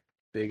birthday.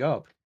 Big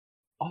up.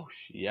 Oh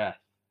yes,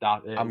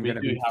 I'm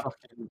gonna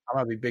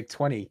be big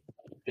 20.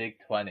 Big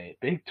 20.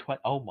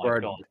 Oh my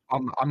god.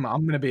 I'm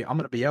gonna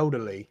be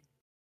elderly.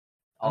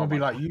 I'm gonna be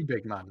like you,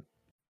 big man.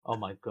 Oh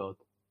my god.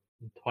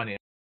 20.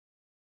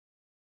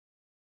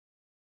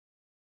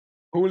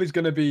 Paul is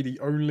going to be the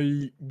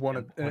only one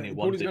of.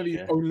 Paul is going to be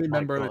the only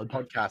member of the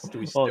podcast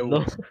who is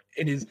still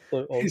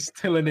he's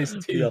still in his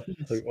teens.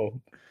 So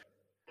old.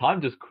 Time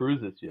just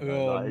cruises, you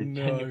know. Oh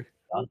no!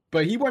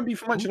 But he won't be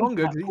for much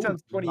longer because he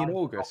turns 20 in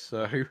August.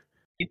 So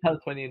he turns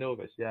 20 in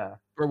August, yeah.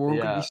 Bro, we're all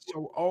going to be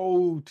so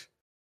old.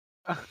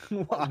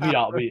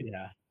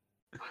 Yeah.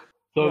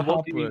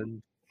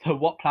 So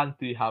what plans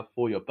do you have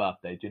for your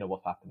birthday? Do you know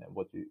what's happening?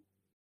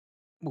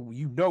 Well,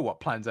 you know what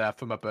plans I have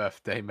for my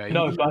birthday, mate.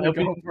 No, but we're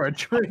going for a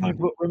drink.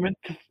 We're meant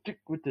to stick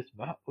with this,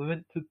 Matt. We're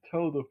meant to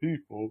tell the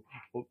people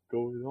what's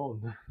going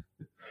on.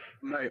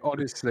 Mate,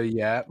 honestly,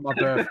 yeah, my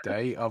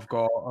birthday, I've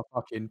got a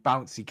fucking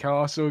bouncy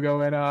castle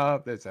going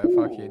up. There's a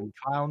fucking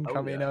clown Oh,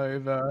 coming yeah.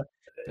 over.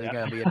 There's Yeah.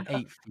 gonna be an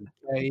 8 feet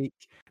cake.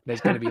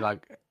 There's gonna be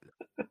like,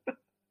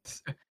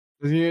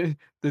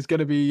 there's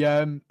gonna be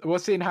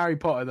what's in Harry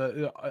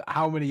Potter?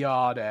 How many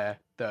are there?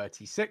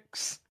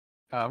 36.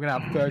 I'm gonna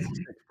have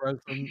 36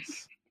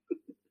 presents.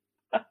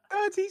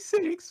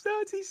 36,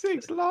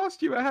 36.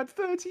 Last year I had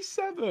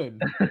 37.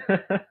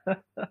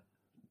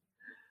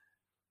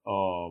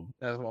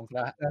 There's one for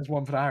that. There's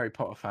one for the Harry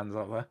Potter fans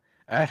out there.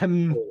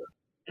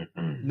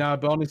 No,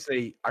 but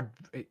honestly,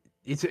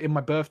 it's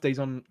my birthday's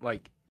on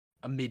like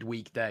a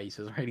midweek day,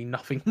 so there's really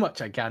nothing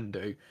much I can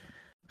do.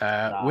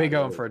 We're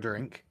going for a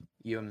drink,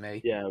 you and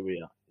me. Yeah,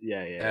 we are.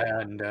 Yeah.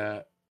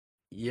 And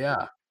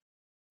yeah,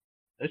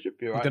 It should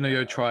be we're right. gonna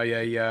go try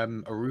a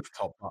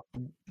rooftop bar.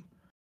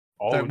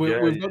 Oh,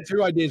 We've got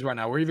two ideas right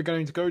now. We're either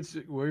gonna go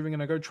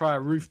try a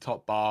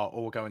rooftop bar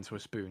or we're going to a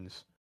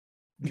Spoons.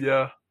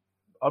 Yeah.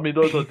 I mean,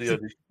 those are the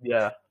only.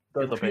 Yeah,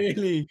 those are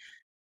Really,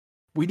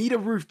 we need a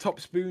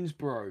rooftop Spoons,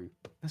 bro.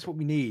 That's what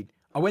we need.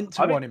 I went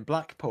to one in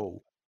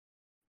Blackpool.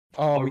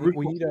 Oh,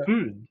 we need a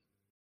Spoons.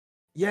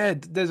 Yeah,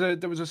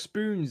 there was a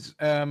Spoons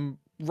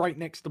right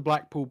next to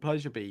Blackpool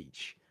Pleasure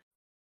Beach,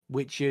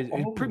 which is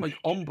pretty much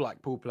on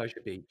Blackpool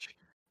Pleasure Beach.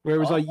 Where it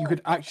was like you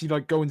could actually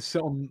like go and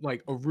sit on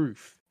like a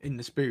roof in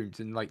the Spoons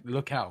and like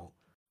look out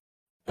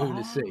over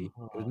the sea.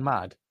 It was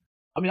mad.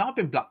 I mean, I've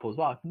been Blackpool as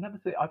well. I've never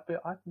seen it.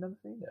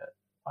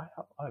 I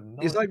have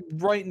no. It's like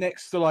right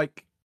next to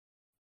like.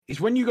 It's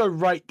when you go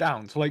right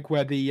down to like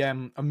where the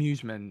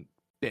amusement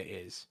bit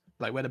is,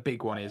 like where the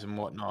big one is and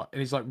whatnot,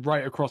 and it's like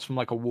right across from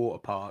like a water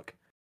park.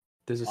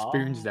 There's a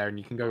Spoons there, and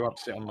you can go up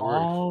sit on the roof.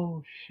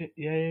 Oh shit!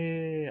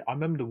 Yeah. I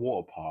remember the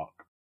water park.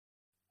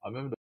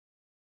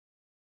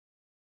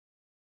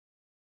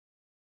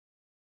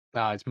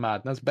 Nah, it's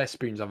mad. That's the best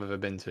Spoons I've ever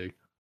been to.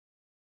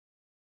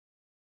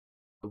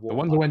 The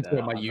ones I went to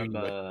at my uni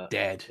were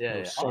dead. Yeah, they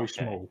were so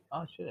small.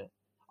 Oh shit!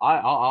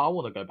 I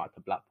want to go back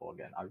to Blackpool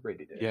again. I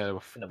really do. Yeah, they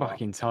were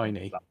fucking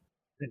tiny.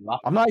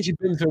 I've I've not actually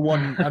been to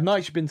one. I've not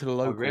actually been to the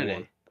local really?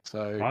 one.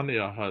 So Finally,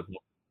 I heard.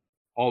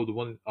 Oh, the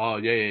one. Oh,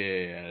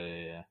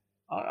 yeah.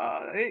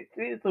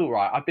 It's all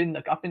right. I've been.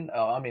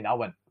 I mean, I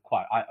went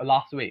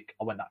last week.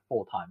 I went like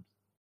 4 times.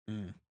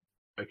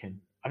 Okay.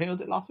 I think it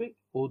was last week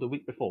or the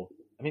week before.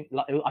 I think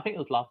it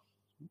was last.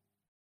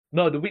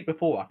 No, the week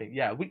before. I think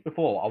week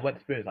before I went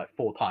to Spoons like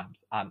 4 times,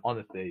 and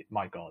honestly,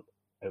 my god,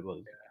 it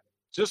was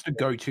just a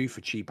go-to for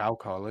cheap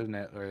alcohol, isn't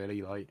it?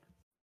 Really, like.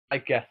 I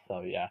guess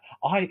so. Yeah.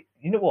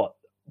 You know what?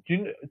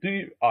 Do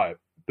you?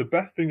 The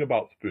best thing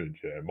about Spoons,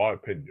 in my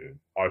opinion,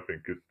 I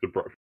think, is the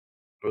breakfast.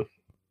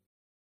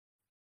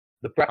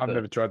 The breakfast. I've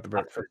never tried the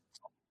breakfast.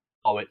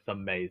 Oh, it's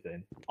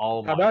amazing.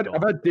 Oh my god.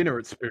 I've had dinner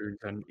at Spoons,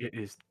 and it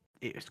is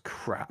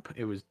crap.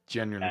 It was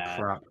genuinely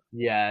crap.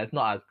 Yeah, it's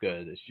not as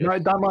good. It's just... No,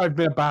 that might have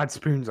been a bad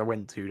Spoons I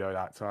went to though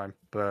that time,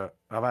 but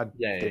I've had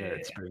dinner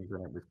at Spoons,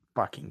 and it was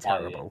fucking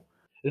terrible.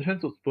 It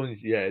depends what Spoons.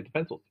 Yeah, it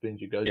depends what Spoons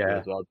you go to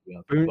as well.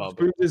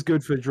 Spoons is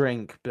good for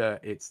drink,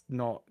 but it's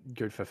not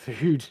good for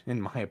food,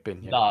 in my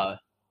opinion. No.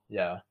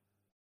 Yeah.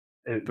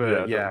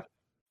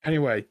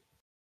 Anyway,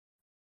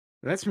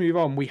 let's move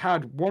on. We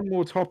had one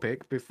more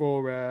topic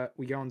before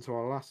we go on to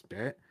our last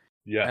bit.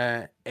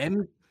 Yeah.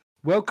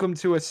 Welcome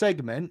to a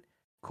segment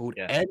called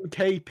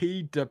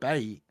MKP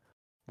Debate,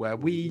 where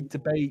we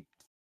debate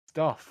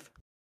stuff.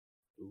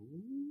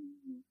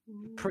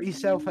 Pretty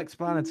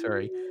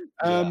self-explanatory.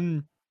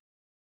 And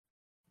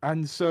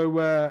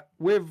so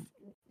we're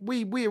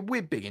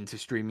big into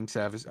streaming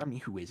services. I mean,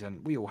 who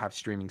isn't? We all have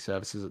streaming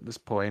services at this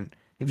point.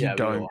 If you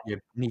don't, you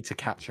need to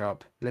catch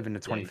up. Live in the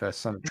 21st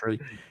century.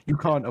 You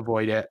can't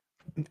avoid it.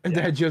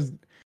 They're just,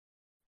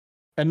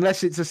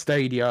 unless it's a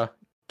Stadia,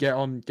 get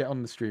on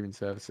the streaming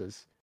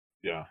services.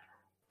 Yeah.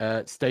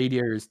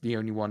 Stadia is the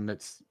only one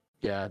that's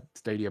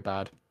Stadia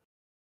bad.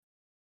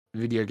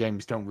 Video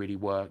games don't really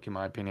work, in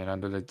my opinion,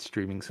 under the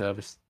streaming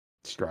service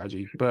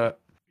strategy. But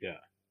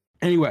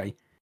anyway,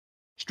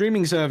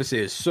 streaming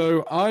services.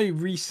 So I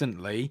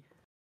recently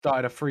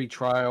started a free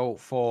trial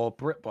for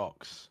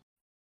BritBox.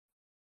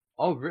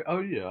 Oh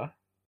yeah.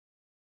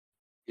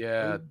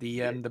 Yeah, the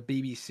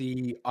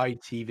BBC,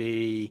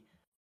 ITV,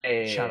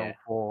 Channel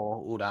 4,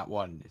 all that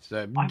one. It's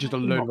just a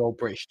load of old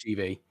British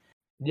TV.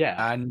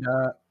 Yeah. And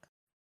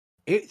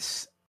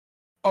it's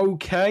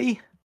okay.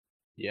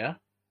 Yeah.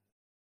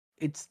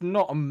 It's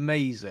not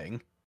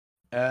amazing.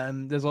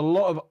 There's a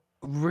lot of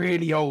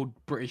really old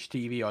British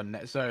TV on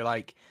there. So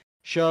like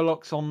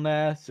Sherlock's on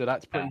there, so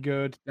that's pretty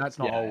good. That's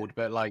not old,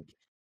 but like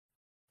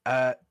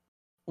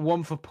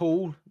one for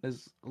Paul.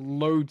 There's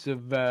loads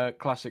of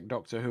classic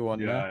Doctor Who on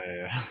there.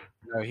 Yeah.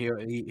 No,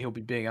 he'll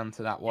be big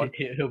onto that one.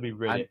 He'll be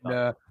really.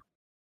 And,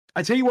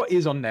 I tell you what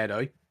is on there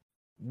though.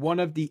 One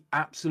of the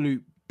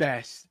absolute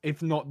best,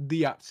 if not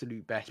the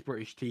absolute best,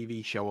 British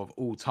TV show of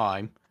all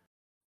time.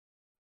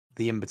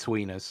 The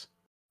In-Betweeners.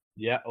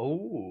 Yeah.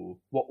 Oh.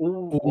 What?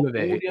 All of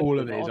it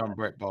is on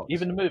BritBox.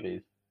 Even the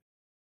movies.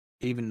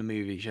 Even the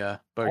movies, yeah,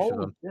 both of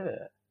them.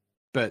 Yeah.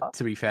 But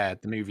to be fair,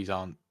 the movies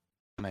aren't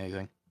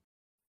amazing.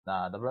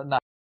 Nah,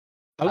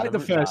 I like the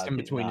first nah,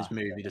 In-Betweeners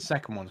movie. The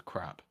second one's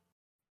crap.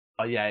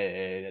 Oh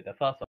yeah. The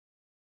first one.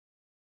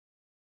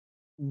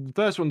 The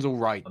first one's all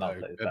right Well, I'll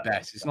though, say the at second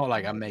best. It's not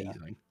like one was, yeah.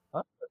 amazing.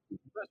 Huh?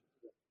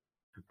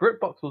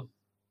 BritBox was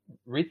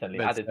recently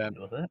But, added,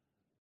 wasn't it?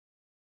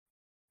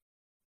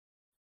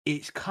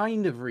 It's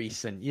kind of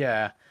recent,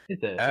 yeah. Is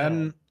it?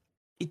 Yeah.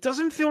 It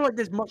doesn't feel like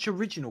there's much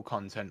original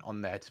content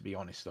on there, to be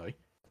honest, though.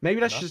 Maybe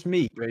that's just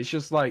me, but it's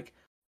just like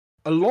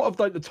a lot of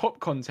like the top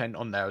content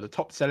on there, the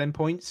top selling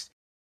points.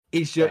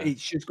 It's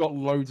just got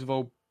loads of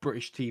old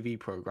British TV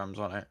programs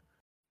on it.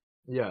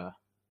 Yeah.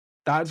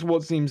 That's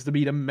what seems to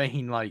be the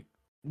main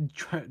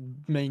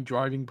main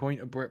driving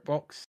point of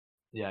BritBox.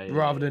 Yeah.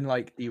 Rather than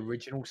like the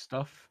original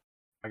stuff.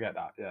 I get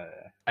that. Yeah.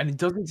 And it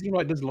doesn't seem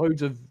like there's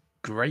loads of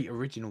great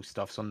original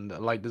stuffs on there.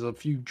 Like there's a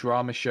few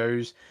drama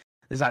shows.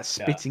 There's that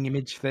spitting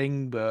image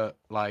thing, but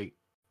like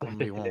I don't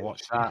really want to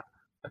watch that.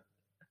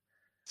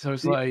 So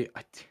it's like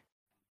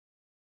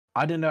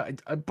I don't know.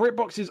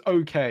 BritBox is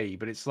okay,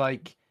 but it's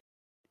like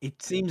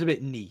it seems a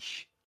bit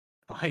niche.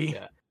 Like,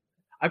 yeah.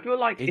 I feel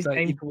like it's like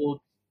aimed towards.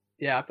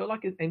 Yeah, I feel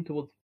like it's aimed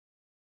towards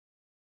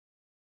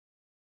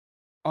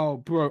oh,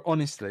 bro,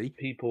 honestly,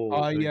 people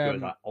who enjoy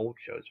like old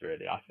shows.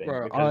 Really, I think.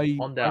 bro, Because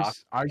on there,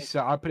 I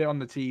put it on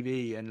the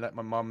TV and let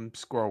my mum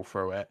scroll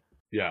through it.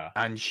 Yeah.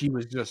 And she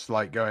was just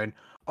like going,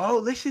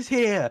 "Oh, this is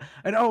here,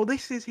 and oh,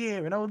 this is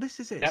here, and oh, this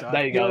is it." Yep, So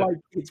there I you feel go. like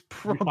it's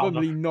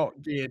probably not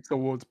geared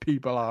towards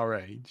people our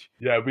age.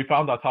 Yeah, we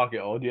found our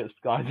target audience,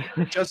 guys.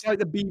 just like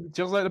the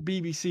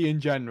BBC in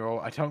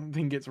general, I don't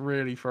think it's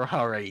really for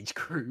our age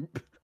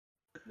group.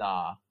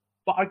 Nah,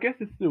 but I guess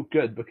it's still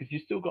good because you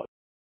still got.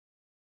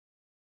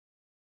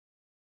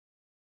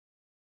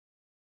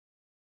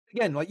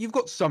 Again, like you've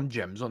got some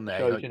gems on there.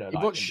 Shows, like, you know, you've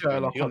like got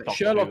Sherlock on it. Doctor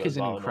Sherlock Who is as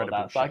an well and all incredible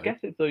that. So I show. guess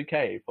it's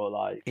okay for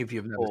like if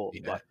you've never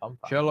seen like, it.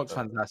 Sherlock's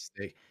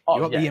fantastic.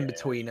 You got the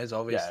In-Betweeners,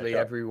 obviously. sure.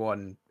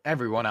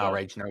 Everyone our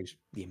age knows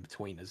the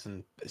In-Betweeners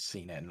and has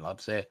seen it and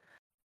loves it.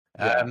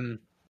 Has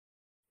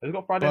it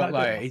got Friday Night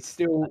Dinner? It's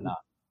still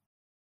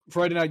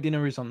Friday Night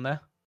Dinner is on there.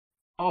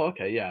 Oh,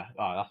 okay, yeah.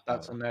 Oh,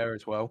 that's on there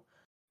as well.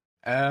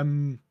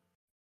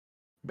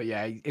 But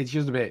yeah, it's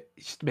just a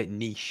bit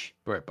niche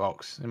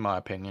BritBox, in my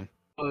opinion.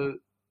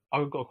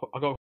 I got.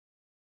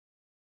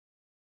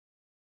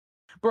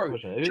 Bro,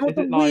 is it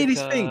it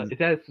weirdest like thing? Is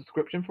there a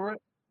subscription for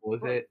it, or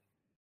is it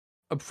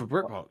for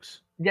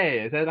BritBox? Yeah,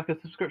 is there like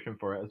a subscription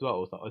for it as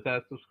well? Or is there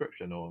a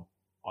subscription or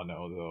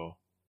no?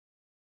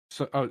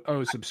 So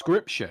a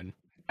subscription.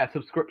 A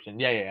subscription,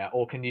 yeah.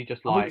 Or can you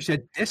just I like? You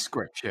said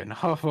description.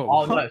 Oh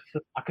no,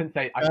 I couldn't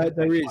say.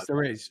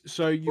 There is.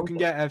 So you can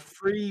get a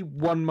free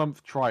 1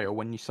 month trial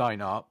when you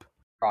sign up.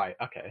 Right.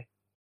 Okay.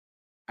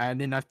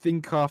 And then I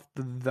think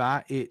after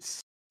that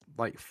it's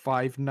like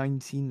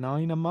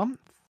 $5.99 a month.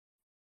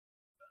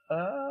 I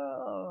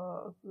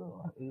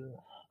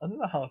don't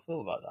know how I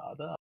feel about that. I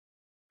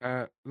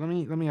don't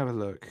know. Let me have a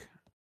look.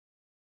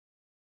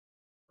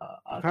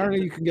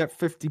 Apparently, you can get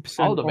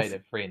 50%. I would have made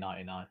it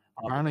 $3.99.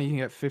 Apparently, you can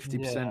get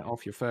 50%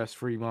 off your first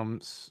 3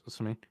 months or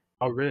something.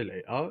 Oh,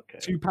 really? Oh, okay.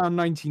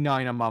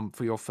 £2.99 a month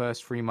for your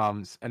first 3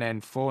 months, and then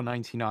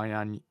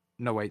 $4.99 and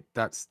no wait,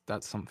 that's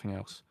something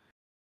else.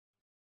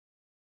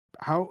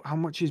 How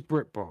much is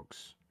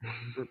BritBox?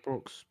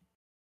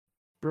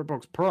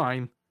 BritBox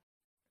Prime.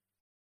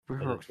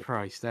 BritBox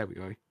price. There we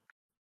go.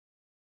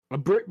 A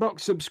BritBox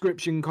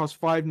subscription costs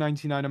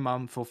 $5.99 a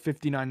month or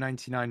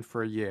 $59.99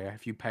 for a year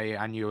if you pay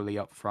annually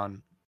up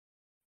front.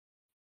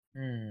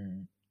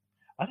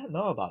 I don't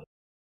know about it.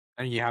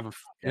 And you have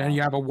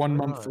a 1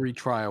 month free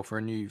trial for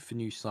new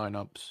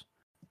signups.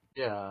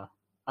 Yeah.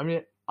 I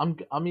mean,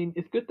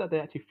 it's good that they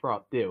actually throw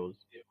up deals.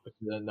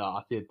 No,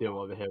 I see a deal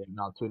over here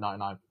now,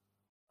 $2.99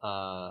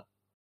 a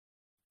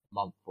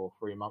month for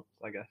 3 months.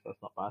 I guess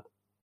that's not bad.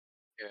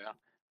 Yeah.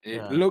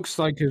 It looks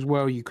like as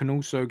well you can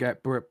also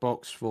get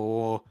BritBox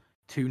for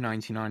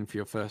 $2.99 for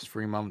your first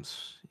 3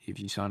 months if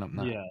you sign up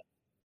now. Yeah.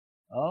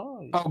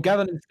 Oh,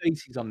 Gavin and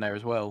Stacey's on there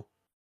as well.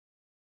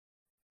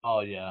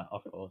 Oh yeah,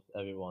 of course,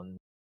 everyone.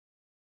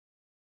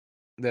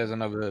 There's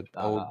another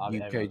old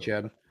UK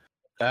gem.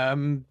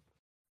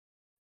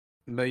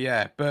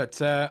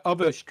 But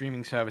other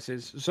streaming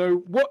services. So,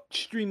 what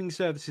streaming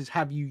services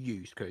have you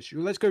used, Kush?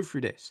 Let's go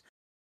through this.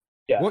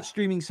 Yeah. What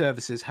streaming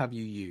services have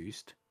you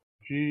used?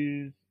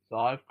 So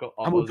I've got.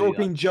 And we're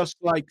talking just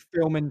like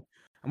film and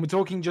we're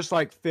talking just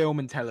like film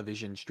and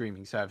television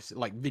streaming services,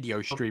 like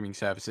video streaming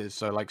services.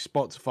 So, like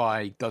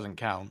Spotify doesn't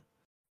count.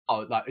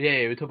 Oh, like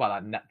yeah, we talk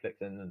about like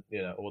Netflix and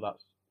all that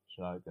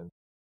shenanigans.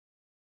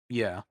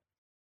 Yeah.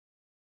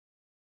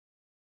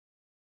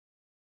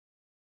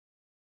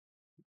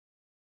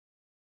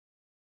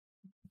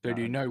 So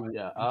do you know?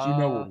 Yeah. Do you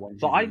know what ones?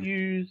 So I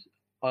use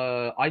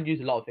a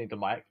lot of things on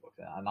my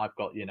Xbox, and I've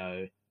got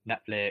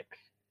Netflix.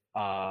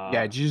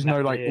 Yeah. Do you just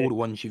know like all the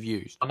ones you've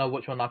used? I know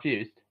which one I've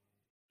used.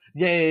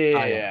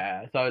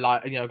 Yeah. So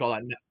like I've got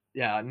like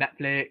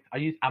Netflix. I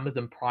use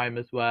Amazon Prime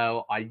as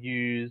well. I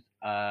use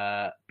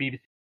BBC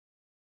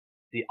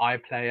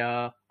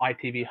iPlayer,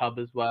 ITV Hub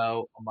as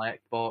well on my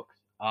Xbox.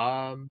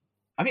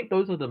 I think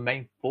those are the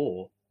main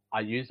 4 I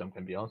use them.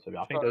 Can be honest with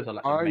you. I think those are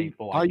like the main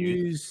four I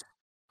use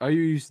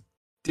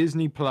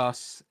Disney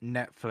Plus,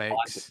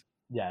 Netflix,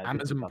 yeah,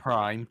 Amazon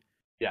Prime.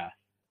 Yeah.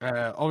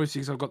 Obviously,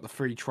 because I've got the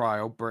free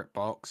trial,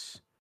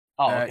 BritBox.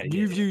 Oh, okay.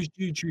 You've used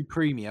YouTube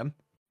Premium,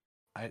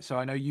 so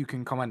I know you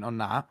can comment on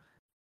that.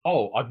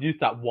 Oh, I've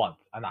used that once,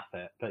 and that's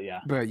it. But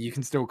yeah. But you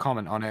can still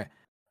comment on it.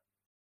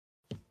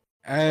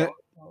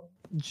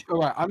 All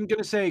right, I'm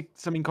gonna say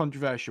something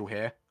controversial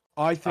here.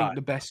 I think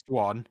the best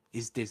one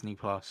is Disney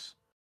Plus.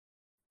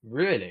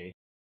 Really?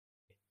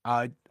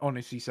 I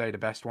honestly say the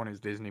best one is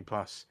Disney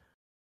Plus.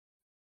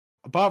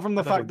 Apart from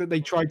the fact that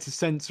they tried to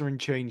censor and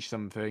change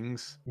some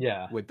things,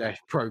 with their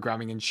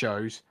programming and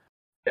shows.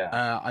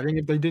 I think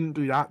if they didn't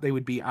do that, they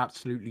would be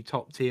absolutely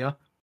top tier.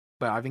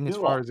 But I think as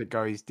far as it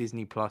goes,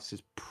 Disney Plus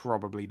is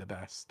probably the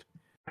best.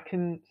 I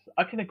can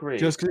agree.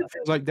 Just because it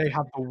feels like they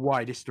have the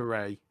widest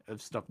array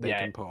of stuff they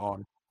can put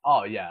on.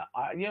 Oh yeah,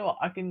 you know what,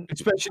 I can.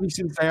 Especially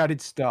since they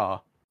added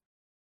Star.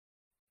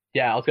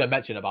 Yeah, I was going to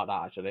mention about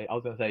that actually. I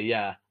was going to say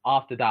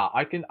after that,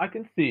 I can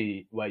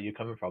see where you're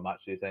coming from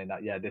actually, saying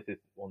that this is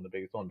one of the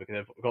biggest ones because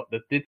they've got the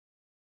Disney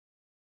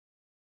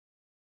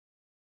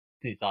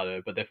side of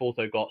it, but they've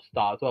also got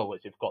Star as well,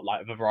 which have got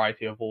like a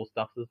variety of all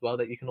stuff as well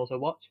that you can also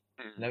watch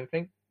and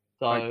everything.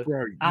 So like,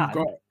 bro, you've got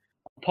on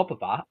top of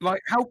that,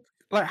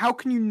 how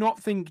can you not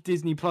think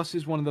Disney Plus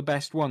is one of the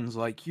best ones?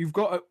 Like, you've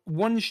got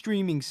one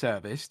streaming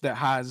service that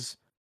has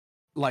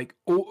like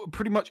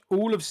pretty much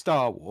all of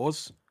Star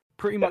Wars,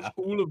 pretty much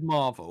all of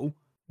Marvel,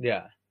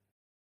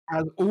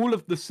 has all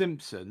of The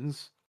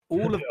Simpsons,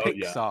 all of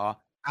Pixar,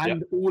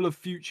 and all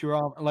of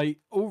Futurama. Like,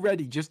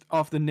 already just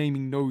after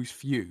naming those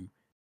few,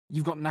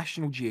 you've got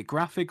National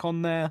Geographic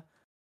on there.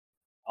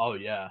 Oh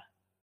yeah.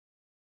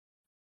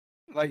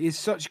 Like,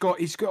 it's got.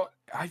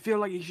 I feel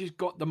like it's just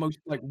got the most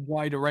like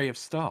wide array of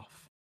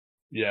stuff.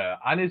 Yeah,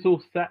 and it's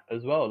all set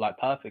as well, like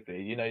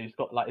perfectly. You know, it's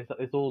got like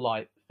it's all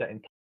like set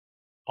in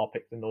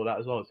topics and all that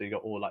as well. So you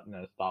got all like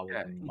Star Wars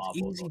and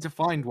Marvel. It's easy to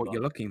find what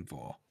you're looking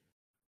for.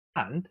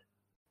 And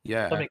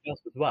something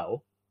else as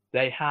well.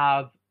 They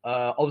have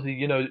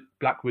obviously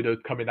Black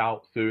Widow's coming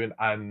out soon,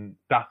 and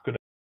that's gonna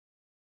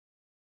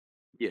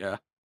be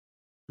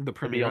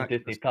on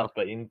Disney Plus,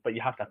 but you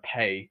have to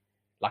pay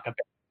like a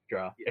bit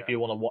extra if you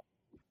want to watch.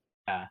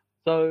 Yeah,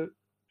 so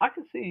I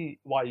can see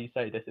why you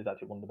say this is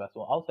actually one of the best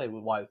ones. I'll say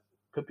why it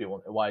could be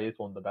why it is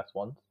one of the best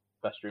ones,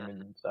 best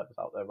streaming service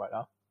out there right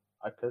now.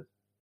 It's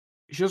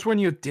just when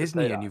you're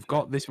Disney and you've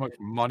got this much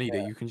money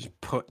that you can just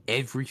put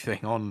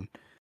everything on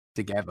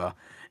together,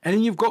 and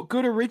then you've got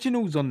good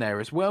originals on there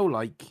as well.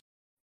 Like,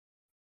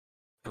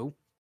 oh,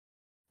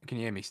 can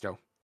you hear me still?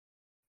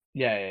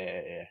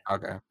 Yeah.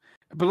 Okay,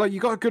 but like you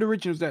got good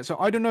originals there. So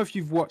I don't know if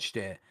you've watched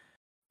it.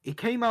 It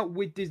came out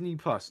with Disney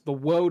Plus, The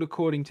World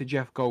According to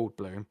Jeff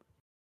Goldblum.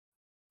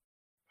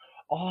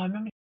 Oh, I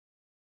remember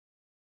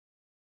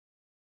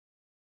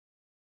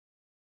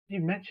you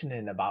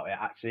mentioning about it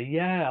actually.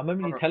 Yeah, I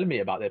remember you telling me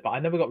about it, but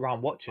I never got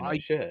around watching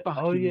it. Shit.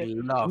 Oh yeah,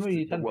 love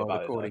The World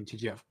According to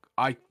Jeff.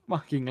 I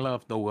fucking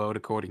love The World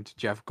According to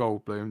Jeff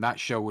Goldblum. That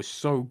show was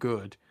so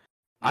good,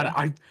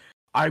 and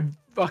I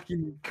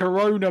fucking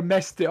Corona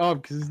messed it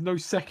up because there's no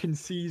second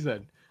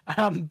season.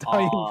 I'm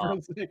dying for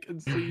a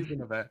second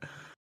season of it.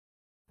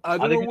 I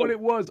don't know what it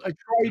was.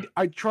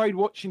 I tried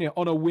watching it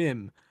on a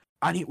whim,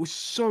 and it was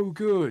so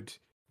good.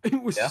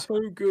 It was so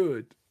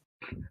good.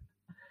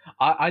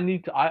 I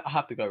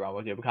have to go around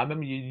with you because I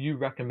remember you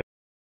recommended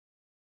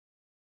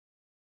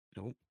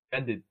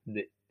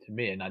it to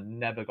me, and I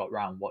never got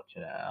around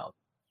watching it out.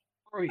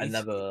 I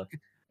never.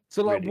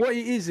 So like, what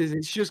it is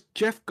it's just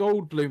Jeff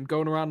Goldblum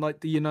going around like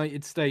the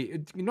United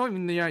States, not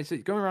even the United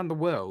States, going around the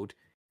world,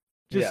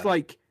 just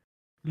like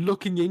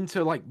looking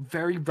into like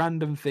very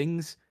random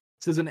things.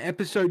 So there's an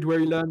episode where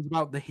he learns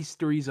about the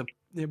histories of.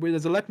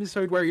 There's an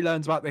episode where he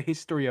learns about the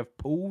history of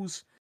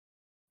pools.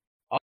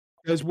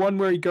 There's one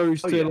where he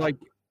goes to like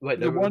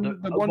the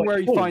one where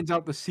he finds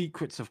out the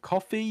secrets of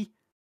coffee.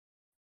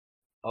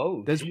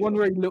 Oh. There's one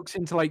where he looks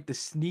into like the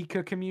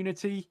sneaker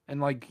community and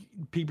like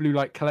people who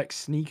like collect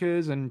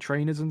sneakers and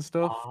trainers and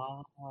stuff.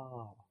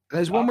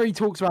 There's one where he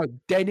talks about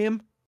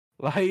denim.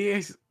 Like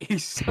he's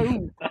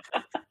so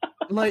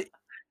like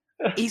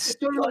he's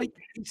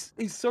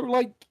so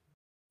like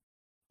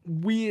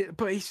weird,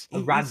 but he's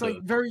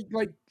like very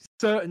like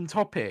certain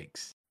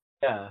topics.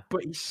 Yeah.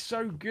 But he's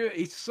so good.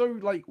 He's so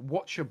like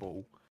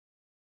watchable.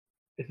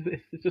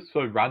 It's just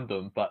so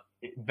random, but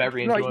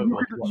very enjoyable.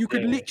 Like, you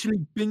could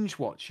literally binge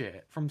watch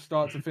it from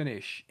start to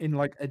finish in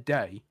like a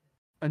day,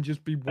 and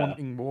just be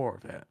wanting more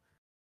of it.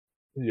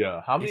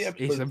 Yeah. How many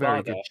episodes? It's a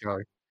very good show.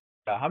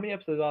 Yeah. How many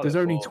episodes are there? There's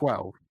only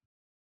 12.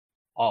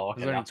 Oh,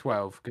 okay. There's only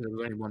 12 because there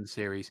was only one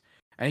series,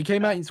 and it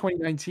came out in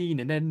 2019,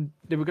 and then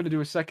they were going to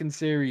do a second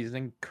series, and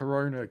then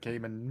Corona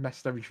came and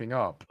messed everything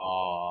up.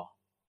 Oh.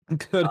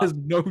 There's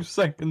no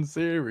second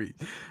series.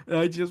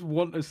 I just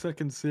want a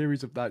second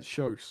series of that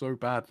show so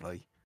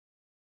badly.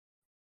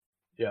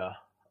 Yeah.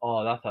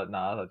 Oh, that's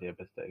actually a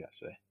mistake.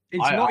 Actually,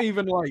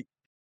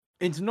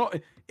 it's not.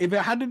 If it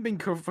hadn't been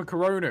for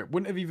Corona, it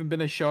wouldn't have even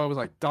been a show I was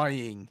like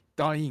dying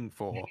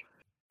for.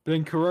 But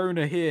then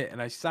Corona hit,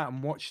 and I sat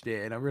and watched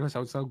it, and I realized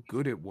how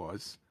good it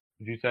was.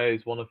 Would you say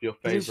it's one of your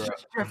 'Cause it's favorite?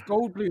 just Jeff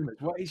Goldblum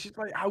as well. It's just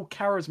like how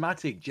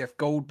charismatic Jeff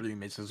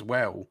Goldblum is as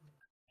well.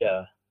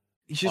 Yeah.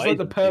 It's just Oh, like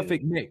the he's amazing.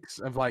 perfect mix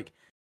of like,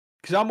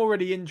 because I'm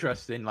already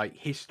interested in like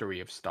history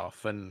of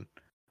stuff and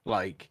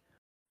like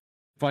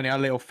finding out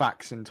little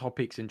facts and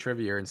topics and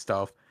trivia and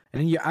stuff.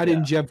 And then you add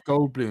in Jeff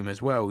Goldblum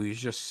as well, who's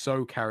just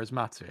so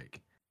charismatic.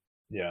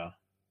 Yeah.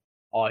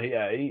 Oh,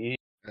 yeah.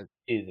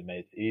 He's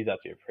amazing. He's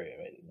actually pretty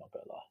amazing. Not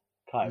gonna lie.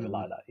 Can't even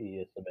lie that he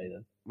is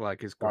amazing.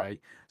 Like, it's But-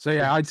 great. So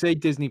yeah, I'd say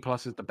Disney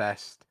Plus is the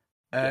best.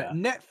 Yeah.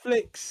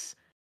 Netflix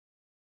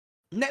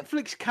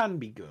can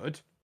be good.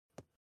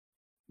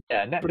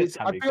 Yeah, But Netflix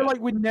can I be feel good.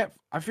 like with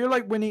I feel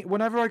like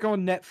whenever I go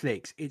on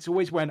Netflix, it's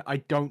always when I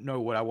don't know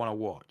what I want to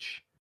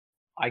watch.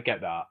 I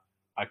get that.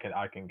 I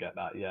can get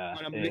that. Yeah.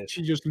 And I'm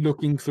literally just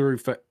looking through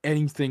for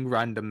anything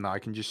random that I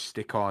can just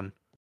stick on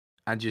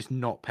and just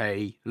not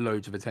pay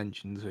loads of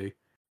attention to. You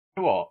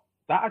know what?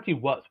 That actually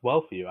works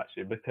well for you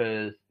actually,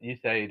 because you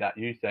saying,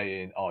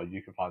 oh,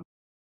 you can find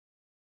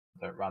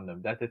something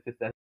random. There's this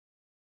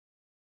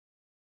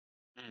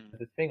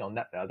thing on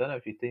Netflix. I don't know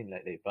if you've seen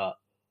lately, but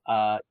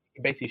you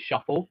can basically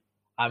shuffle.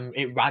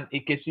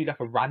 It gives you like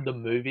a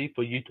random movie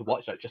for you to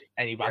watch, like just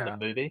any random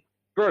movie.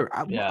 Bro,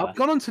 I've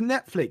gone onto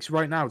Netflix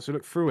right now to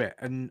look through it,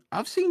 and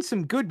I've seen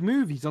some good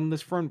movies on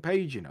this front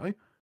page, you know?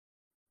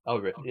 Oh,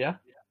 really? Yeah?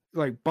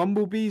 Like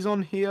Bumblebee's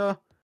on here.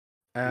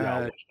 Yeah,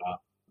 I'll watch that.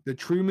 The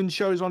Truman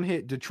Show's on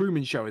here. The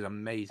Truman Show is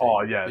amazing.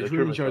 Oh, yeah, the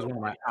Truman Show is one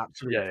of my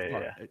absolute.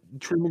 Yeah.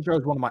 Truman Show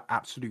is one of my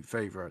absolute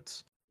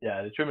favorites.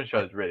 Yeah, the Truman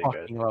Show is really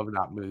good. I love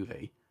that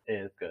movie. It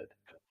is good.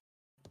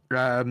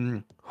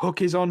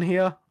 Hook is on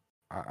here.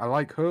 I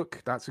like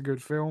Hook. That's a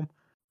good film.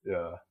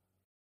 Yeah.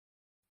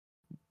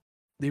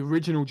 The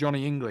original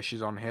Johnny English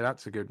is on here.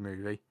 That's a good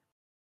movie.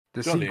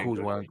 The sequels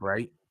weren't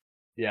great.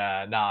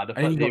 Yeah, nah.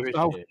 Then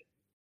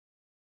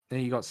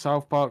you got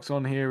South Park's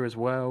on here as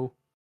well.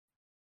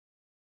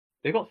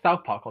 They got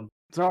South Park on.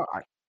 South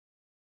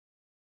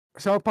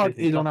Park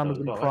is on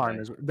Amazon well,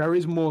 Prime. There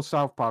is more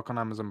South Park on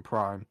Amazon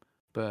Prime,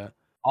 but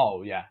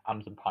oh yeah,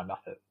 Amazon Prime.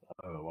 That's it.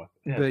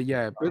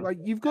 But like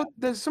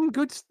there's some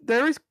good.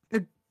 There's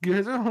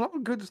a lot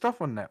of good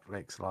stuff on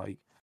Netflix. Like,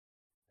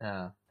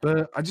 yeah.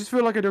 But I just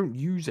feel like I don't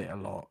use it a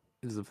lot.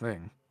 Is the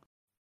thing.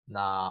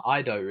 Nah,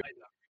 I don't really.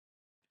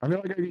 I feel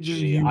like I could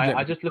just use it.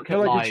 I just look at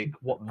like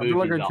what movies I feel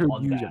like I are could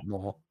on use there. it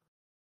more.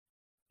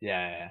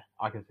 Yeah,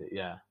 I can see.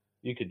 Yeah,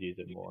 you could use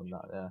it more on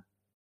that. Yeah.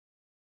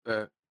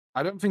 But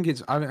I don't think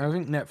it's. I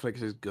think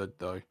Netflix is good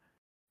though.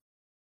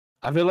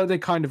 I feel like they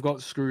kind of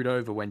got screwed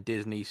over when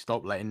Disney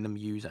stopped letting them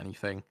use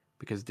anything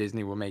because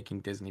Disney were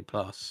making Disney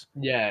Plus.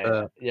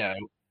 Yeah.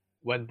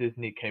 When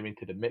Disney came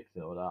into the mix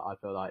and all that, I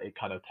feel like it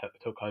kind of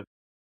took over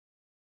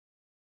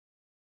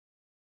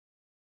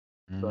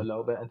for a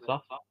little bit and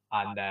stuff.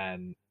 And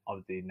then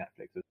obviously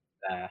Netflix was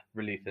there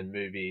releasing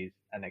movies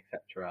and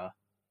etc.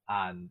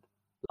 And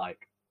like,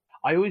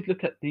 I always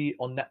look at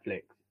on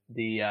Netflix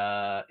the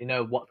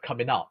what's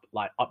coming up,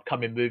 like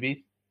upcoming movies.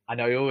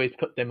 And I always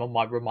put them on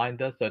my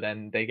reminder, so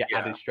then they get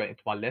added straight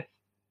into my list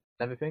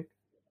and everything.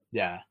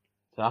 Yeah.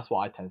 So that's what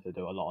I tend to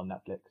do a lot on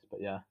Netflix.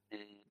 But yeah.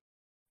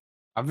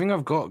 I think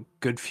I've got a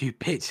good few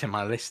bits in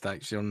my list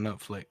actually on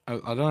Netflix.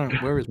 I don't know,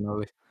 where is my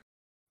list?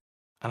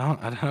 I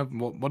don't know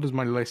what does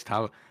my list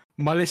have?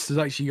 My list has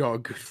actually got a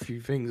good few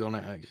things on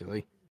it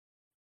actually.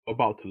 I'm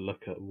about to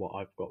look at what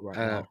I've got right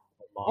now.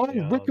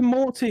 Rick and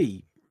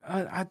Morty.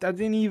 I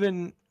didn't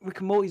even Rick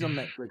and Morty's on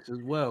Netflix as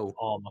well.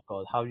 Oh my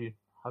god, how have you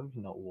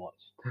not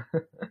watched?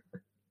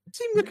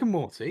 Seen Rick and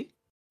Morty?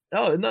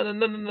 No.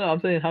 I'm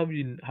saying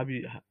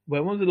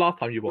when was the last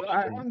time you watched?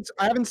 Well,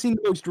 I haven't seen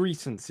the most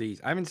recent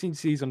season. I haven't seen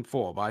season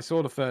 4, but I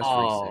saw the first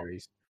 3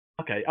 series.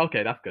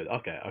 Okay, that's good.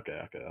 Okay.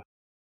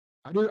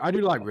 I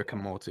do like Rick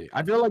and Morty.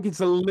 I feel like it's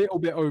a little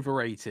bit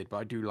overrated, but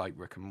I do like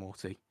Rick and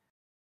Morty.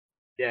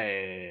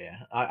 Yeah.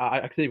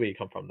 I see where you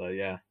come from though.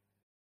 Yeah.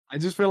 I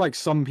just feel like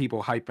some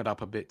people hype it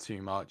up a bit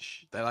too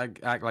much. They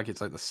act like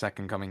it's like the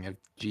second coming of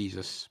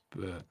Jesus,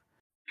 but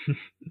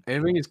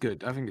I think it's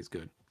good.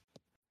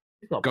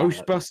 It's not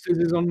Ghostbusters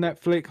is on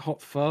Netflix.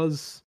 Hot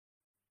Fuzz.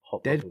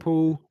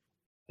 Deadpool.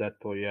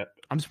 Yeah.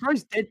 I'm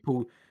surprised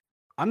Deadpool's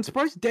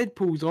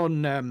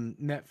on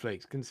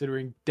Netflix,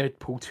 considering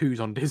Deadpool 2's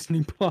on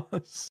Disney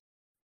Plus.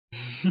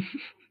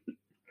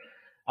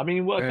 I mean,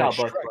 it worked out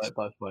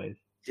both ways.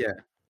 Yeah.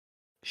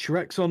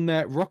 Shrek's on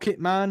there. Rocket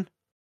Man.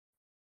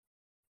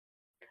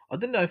 I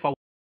didn't know if I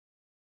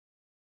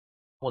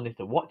wanted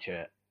to watch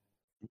it.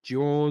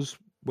 Jaws.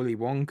 Willy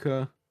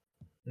Wonka.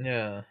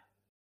 Yeah.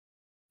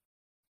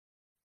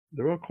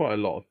 There are quite a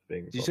lot of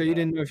things. Did you say you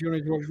didn't know if you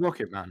wanted to watch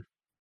Rocket Man?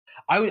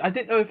 I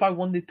didn't know if I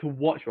wanted to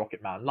watch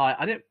Rocket Man. Like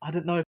I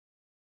didn't know if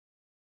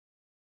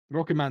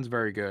Rocket Man's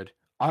very good.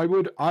 I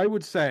would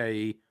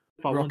say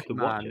if I Rocket wanted to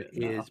watch Man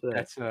it. is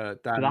better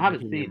than I haven't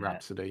Bohemian seen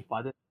Rhapsody. It, but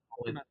I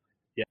didn't.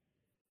 Yeah.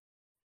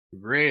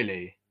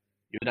 Really?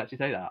 You would actually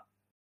say that?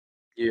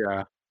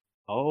 Yeah.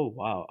 Oh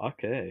wow.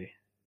 Okay.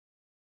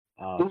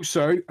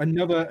 Also,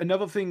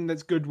 another thing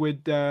that's good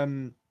with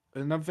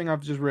another thing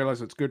I've just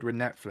realized that's good with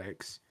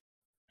Netflix.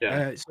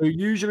 Yeah. So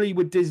usually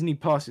with Disney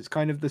Plus, it's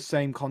kind of the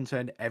same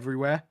content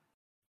everywhere.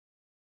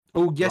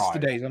 Oh,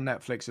 Yesterday's on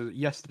Netflix.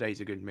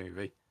 Yesterday's a good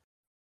movie.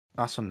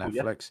 That's on Oh,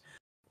 yeah. Netflix.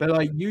 But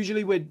like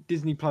usually with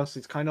Disney Plus,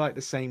 it's kind of like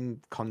the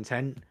same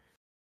content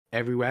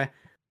everywhere.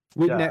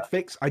 With Yeah.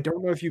 Netflix, I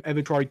don't know if you've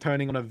ever tried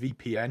turning on a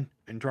VPN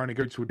and trying to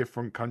go to a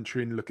different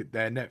country and look at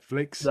their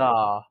Netflix.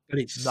 Nah. But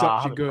it's Nah, I such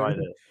a haven't tried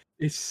good. it.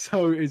 It's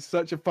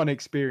such a fun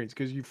experience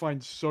because you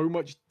find so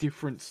much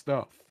different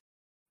stuff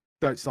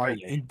that's like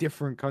Really? in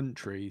different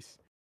countries.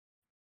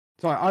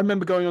 So I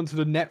remember going onto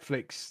the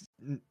Netflix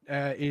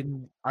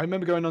I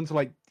remember going onto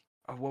like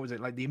what was it,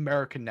 like the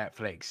American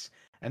Netflix,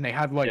 and they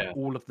had like Yeah.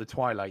 all of the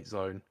Twilight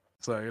Zone.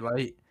 So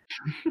like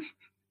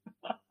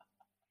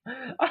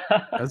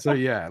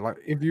yeah, like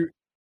if you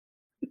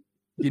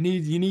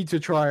need to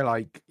try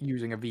like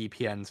using a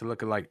VPN to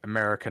look at like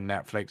American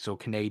Netflix or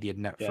Canadian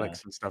Netflix Yeah.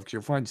 and stuff, because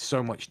you'll find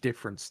so much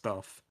different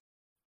stuff.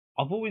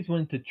 I've always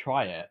wanted to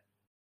try it,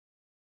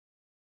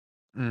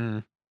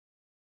 Mm.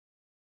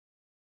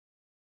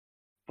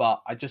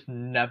 but I just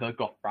never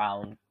got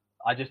round.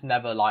 I just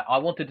never like. I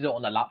wanted to do it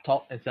on a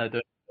laptop instead of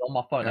doing it on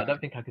my phone. I Yeah. don't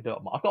think I could do it.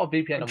 I've got a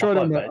VPN I've on my tried on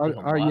phone, the but it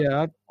doesn't work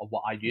yeah, on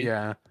what I use.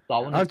 yeah. So I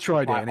wanted I've to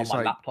tried try it it and on it's my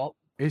like laptop.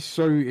 it's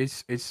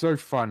so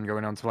fun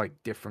going on to like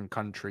different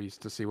countries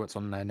to see what's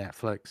on their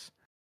Netflix.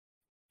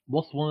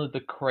 What's one of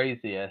the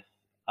craziest?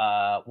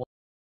 One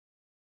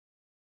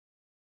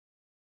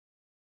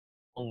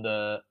of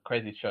the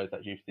craziest shows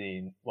that you've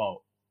seen?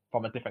 Well,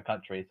 from a different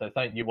country, so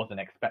something you wasn't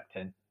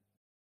expecting.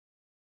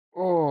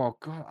 Oh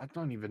god,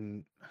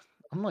 I'm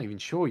not even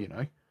sure, you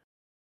know.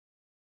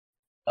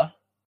 Huh?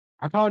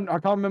 I can't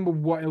remember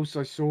what else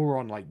I saw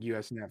on like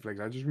US Netflix.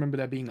 I just remember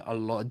there being a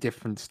lot of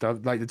different stuff.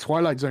 Like the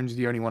Twilight Zone's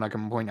the only one I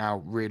can point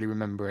out really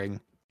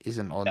remembering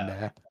isn't on Yeah.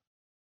 there.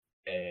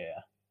 Yeah.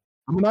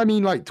 I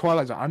mean like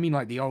Twilight Zone. I mean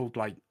like the old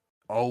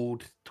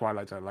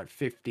Twilight Zone, like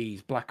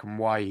 50s black and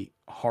white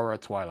horror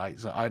Twilight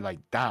Zone. I like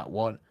that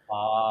one.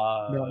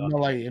 No, not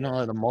Okay.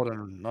 like the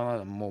modern, not like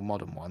the more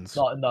modern ones.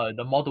 No,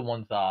 the modern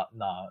ones are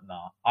no.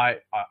 I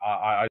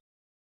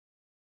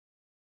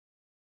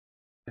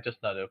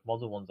just know the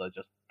modern ones are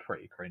just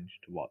pretty cringe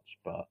to watch,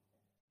 but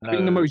I think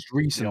the no, most the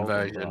recent old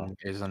ones are. version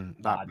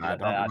isn't Nah, that yeah,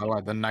 bad. I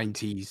like the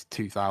 90s,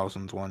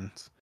 2000s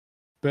ones.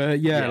 But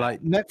yeah, Yeah.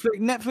 like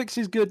Netflix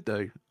is good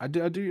though. I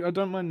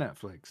don't mind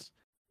Netflix.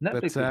 Netflix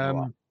But is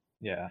alright.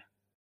 Yeah.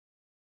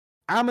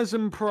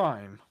 Amazon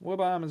Prime. What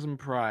about Amazon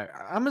Prime?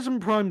 Amazon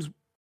Prime's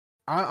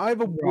I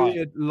have a Right.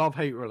 weird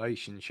love-hate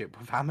relationship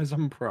with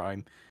Amazon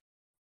Prime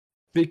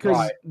because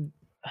Right.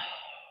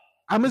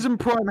 Amazon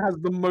Prime has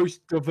the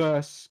most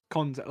diverse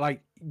content.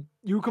 Like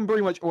you can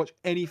pretty much watch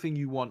anything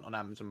you want on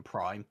Amazon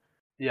Prime,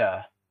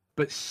 Yeah.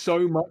 but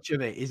so much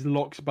of it is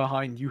locked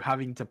behind you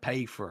having to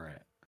pay for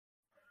it.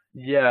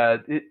 Yeah.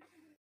 It's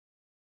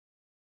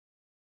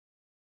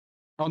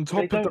On they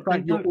top of the don't. They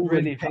fact you're don't already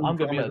really. paying I'm for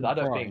gonna be honest. Amazon I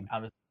don't Prime. think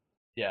Amazon.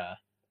 Yeah.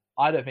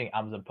 I don't think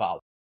Amazon put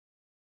out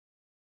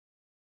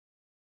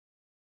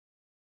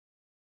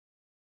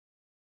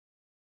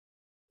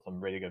some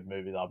really good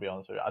movies. I'll be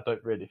honest with you. I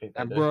don't really think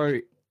they And do. bro,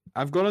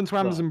 I've gone onto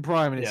Amazon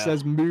Prime and it yeah.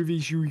 says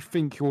movies you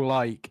think you'll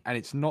like, and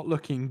it's not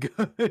looking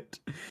good.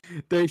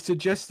 They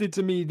suggested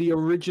to me the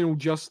original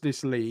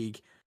Justice League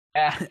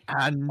Yeah.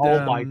 and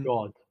Oh my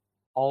god.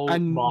 Oh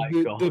and my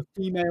god. the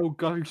female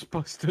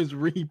Ghostbusters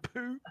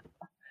reboot.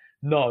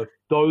 No,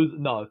 those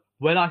no.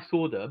 When I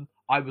saw them,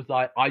 I was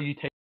like, "Are you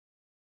taking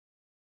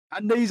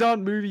And these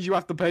aren't movies you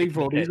have to pay the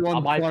for. These piss? are ones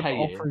Am I Prime are paying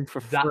offering for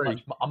that free.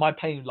 much? Am I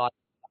paying like?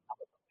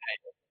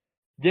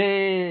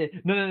 Yeah.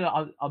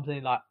 No. I'm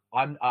saying like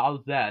I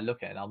was there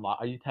looking. And I'm like,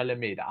 are you telling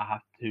me that I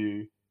have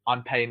to?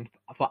 I'm paying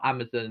for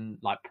Amazon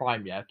like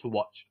Prime, yeah, to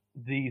watch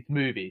these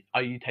movies.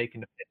 Are you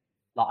taking the piss?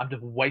 Like I'm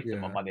just wasting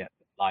my Yeah. money.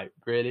 Like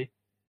really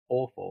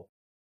awful.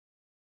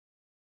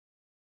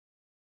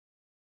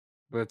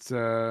 But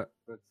I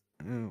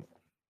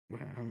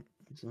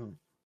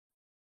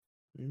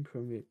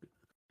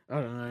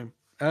don't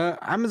know.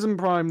 Amazon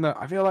Prime, that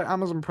I feel like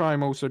Amazon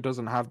Prime also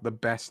doesn't have the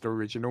best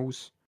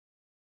originals,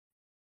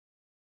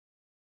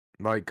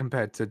 like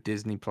compared to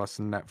Disney Plus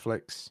and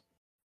Netflix.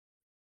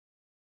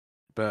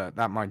 But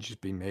that might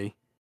just be me.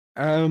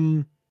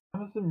 Amazon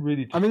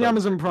really. I mean,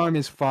 Amazon Prime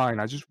is fine.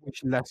 I just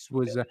wish less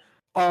was.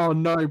 Oh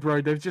no,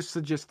 bro! They've just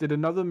suggested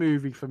another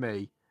movie for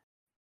me.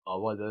 Oh,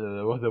 what's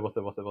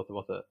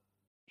it?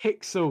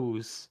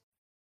 Pixels.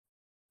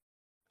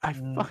 I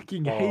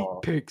fucking hate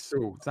Oh,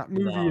 Pixels. That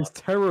movie no. is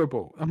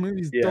terrible. That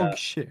movie's Yeah. dog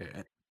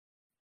shit.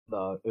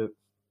 No, it's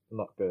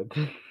not good.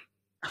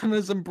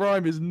 Amazon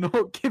Prime is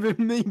not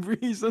giving me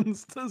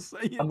reasons to say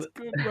it's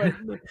good right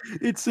now.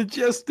 It's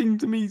suggesting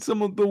to me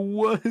some of the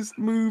worst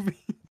movies.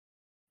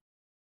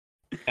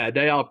 Yeah,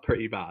 they are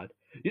pretty bad.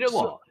 You know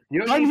So, what?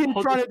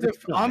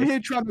 I'm here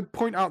trying to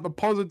point out the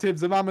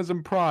positives of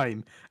Amazon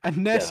Prime,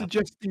 and they're Yeah.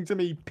 suggesting to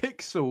me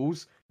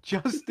Pixels,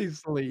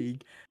 Justice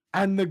League,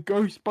 and the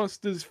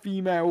Ghostbusters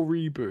female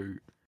reboot.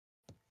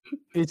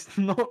 It's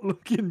not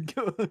looking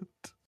good.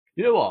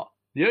 You know what?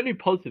 The only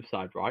positive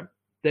side, right?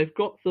 They've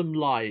got some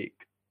like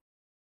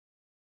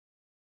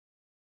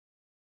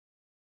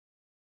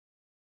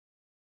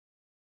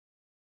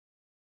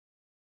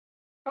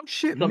Oh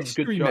shit, some good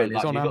Mystery shows. Men is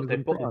Like on they've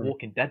Amazon got The Prime.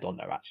 Walking Dead on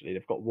there. Actually,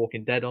 they've got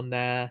Walking Dead on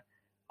there.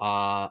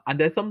 And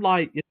there's some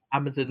like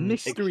Amazon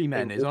Mystery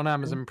Men Extreme is on Walking.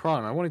 Amazon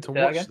Prime. I wanted to Say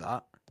that watch again?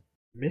 that.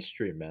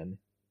 Mystery Men.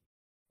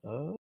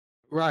 Oh.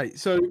 Right,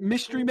 so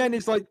Mystery Men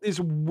is like this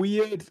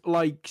weird,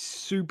 like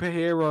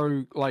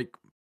superhero, like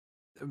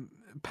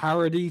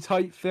parody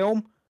type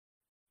film.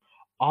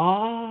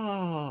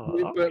 Ah,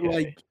 But okay.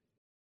 like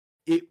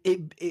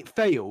it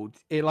failed.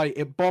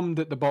 It bombed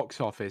at the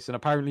box office, and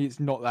apparently it's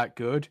not that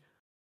good.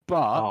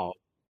 But Oh,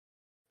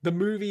 the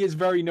movie is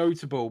very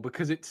notable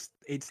because it's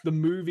the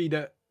movie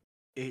that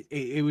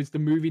it was the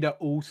movie that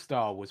All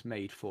Star was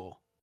made for.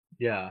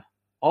 yeah.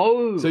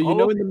 Oh, So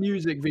oh, in the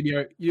music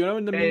video,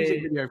 okay.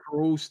 video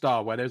for All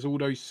Star where there's all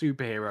those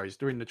superheroes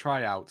doing the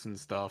tryouts and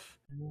stuff.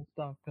 No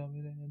stuff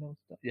coming in, no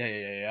stuff.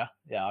 Yeah.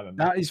 Yeah, I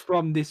remember. That is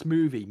from this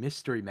movie,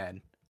 Mystery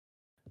Men.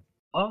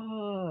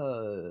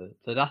 Oh,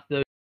 so that's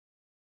the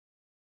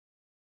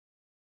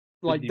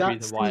Like that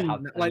reason why it has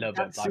scene, a little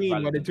bit of like where they're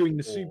relevance doing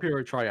the for.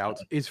 superhero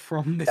tryouts is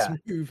from this Yeah.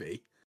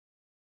 movie.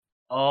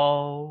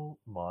 Oh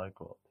my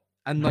god.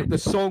 And like the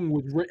song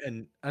was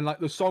written, and like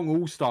the song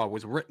All Star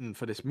was written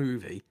for this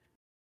movie.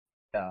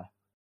 Yeah.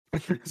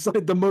 It's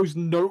like the most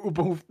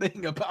notable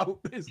thing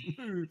about this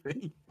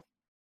movie.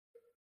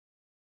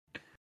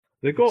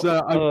 They got.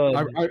 So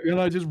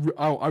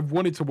I've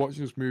wanted to watch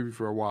this movie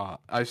for a while.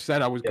 I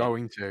said I was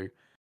going to,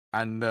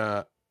 and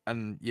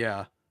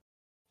yeah,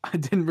 I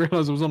didn't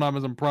realize it was on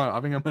Amazon Prime. I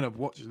think I'm gonna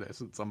watch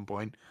this at some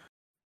point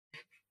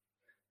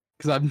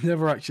because I've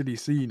never actually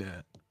seen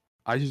it.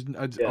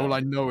 All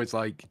I know is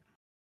like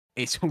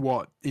it's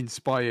what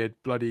inspired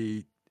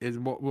bloody is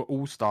what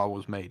All Star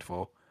was made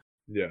for.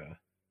 Yeah.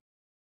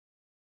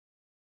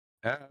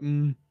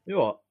 Um, You know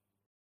what?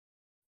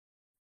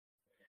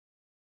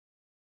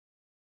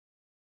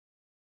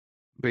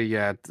 but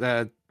yeah,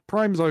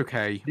 Prime's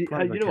okay.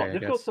 Prime's You know okay, what? I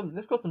They've guess.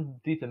 got some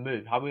decent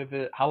moves.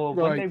 However, when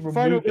Right, they remove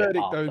final it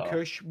verdict though, after,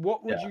 Kush.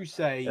 What would you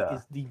say yeah.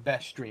 is the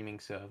best streaming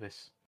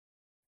service?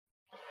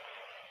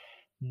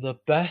 The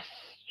best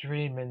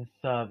streaming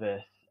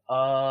service.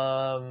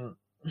 The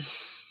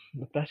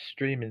best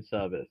streaming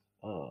service.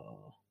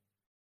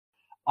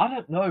 I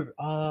don't know.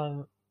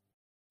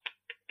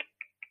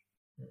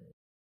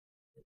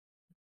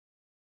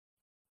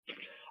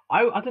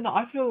 I don't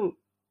know.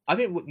 I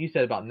think what you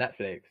said about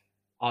Netflix.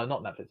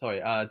 Not Netflix.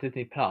 Sorry.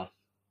 Disney Plus.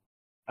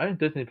 I think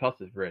Disney Plus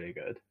is really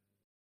good.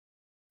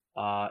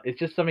 It's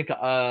just something.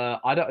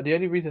 I don't. The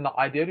only reason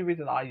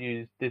I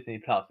use Disney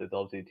Plus is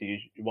obviously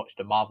to watch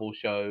the Marvel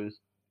shows.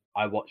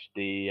 I watch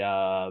the.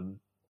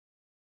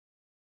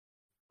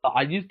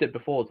 I used it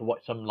before to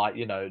watch some like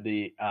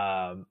the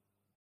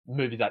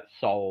movies like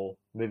Soul,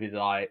 movies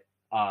like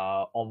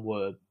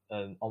Onward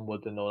and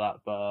all that.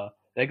 But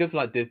they're good for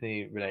like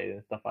Disney related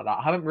and stuff like that.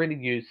 I haven't really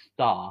used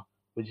Star,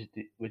 which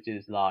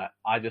is like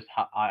I just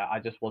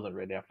wasn't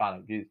really a fan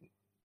of using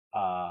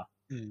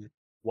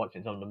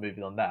watching some of the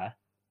movies on there.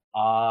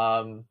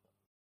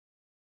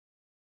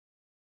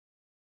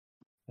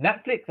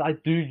 Netflix I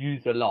do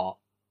use a lot,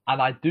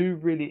 and I do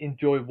really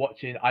enjoy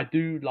watching. I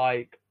do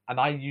like, and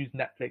I use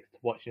Netflix to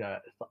watch,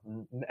 a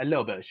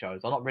little bit of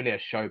shows. I'm not really a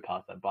show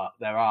person, but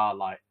there are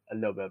like a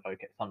little bit of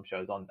some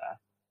shows on there.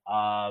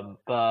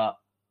 But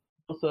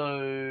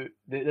also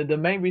the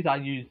main reason I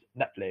use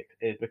Netflix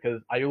is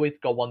because I always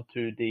go on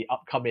to the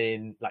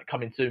upcoming like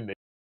coming soon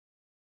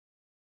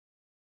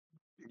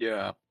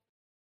Yeah.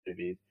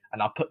 movies,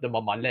 and I put them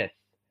on my list,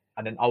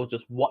 and then I'll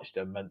just watch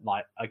them and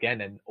like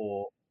again and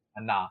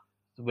that,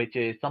 which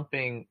is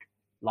something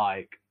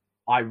like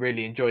I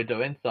really enjoy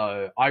doing.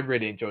 So I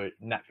really enjoy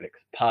Netflix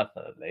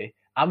personally.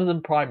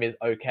 Amazon Prime is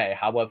okay,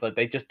 however,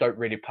 they just don't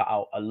really put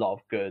out a lot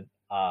of good.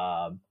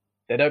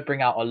 They don't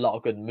bring out a lot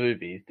of good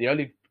movies. The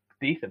only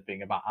decent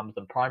thing about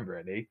Amazon Prime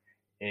really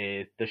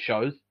is the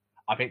shows.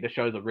 I think the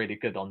shows are really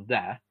good on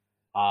there.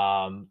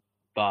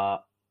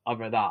 But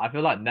other than that, I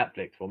feel like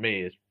Netflix for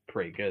me is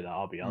pretty good.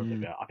 I'll be honest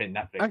with you. I think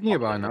Netflix. I can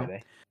get by now.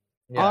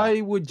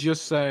 I would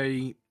just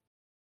say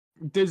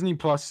Disney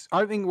Plus.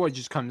 I think what it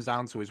just comes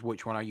down to is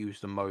which one I use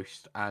the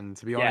most. And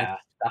to be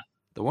honest,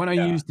 the one I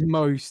use the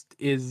most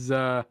is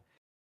the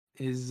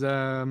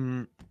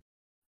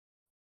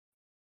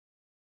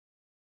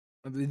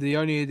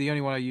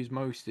only one I use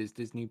most is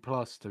Disney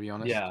Plus. To be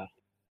honest, I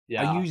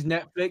use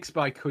Netflix,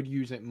 but I could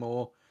use it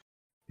more.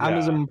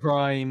 Amazon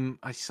Prime,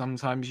 I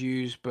sometimes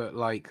use, but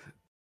like.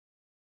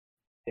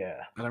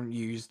 I don't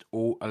use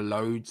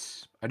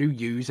loads. I do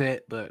use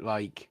it, but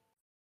like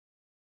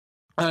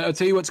I'll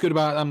tell you what's good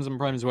about Amazon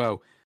Prime as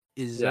well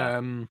is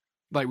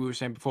like we were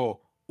saying before,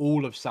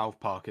 all of South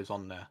Park is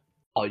on there.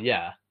 Oh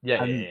yeah.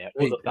 The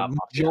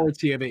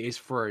majority of it is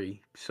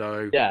free.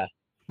 So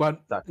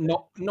but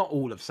not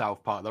all of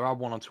South Park. There are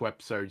 1 or 2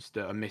 episodes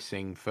that are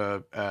missing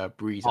for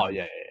reasons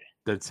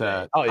that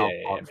South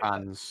Park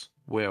fans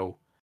will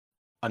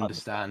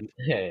understand.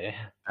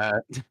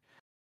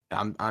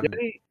 I'm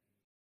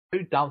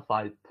The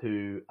downside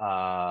to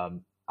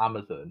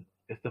Amazon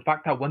is the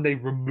fact that when they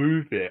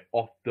remove it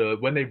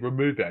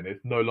and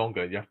it's no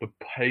longer, you have to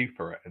pay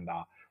for it, and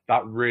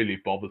that really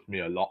bothers me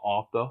a lot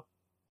after.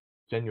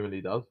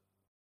 genuinely does.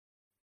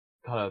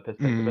 Kind of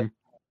perspective.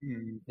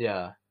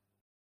 Yeah.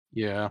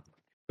 Yeah.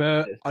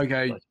 But It's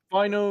okay,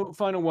 nice.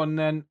 final one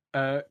then.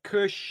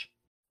 Kush,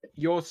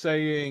 you're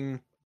saying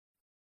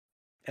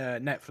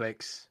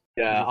Netflix.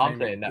 Yeah, Your I'm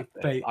favorite,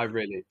 saying Netflix. I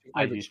favorite use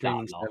that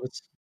streaming a lot.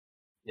 service.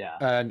 Yeah.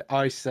 And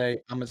I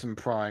say Amazon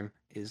Prime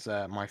is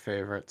my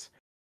favorite.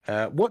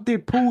 What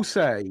did Paul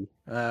say?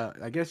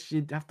 I guess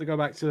you'd have to go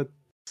back to the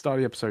start of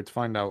the episode to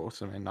find out or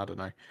something. I don't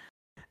know.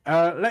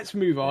 Let's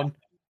move on.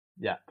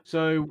 Yeah.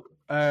 So,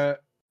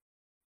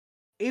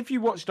 if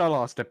you watched our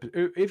last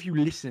episode, if you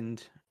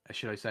listened,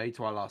 should I say,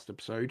 to our last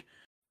episode,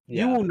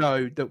 you Yeah. will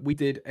know that we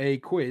did a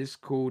quiz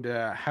called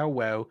 "How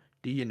Well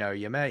Do You Know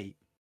Your Mate?"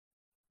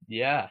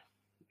 Yeah.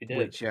 We did.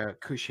 which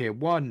Kush here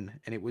won,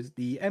 and it was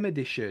the M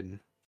edition.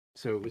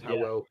 So it was how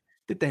Yeah. well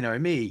did they know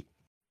me?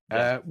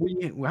 Yeah.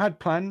 We had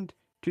planned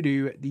to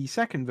do the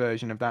second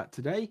version of that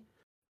today,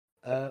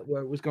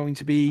 where it was going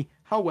to be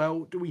how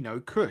well do we know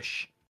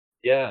Kush?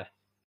 Yeah.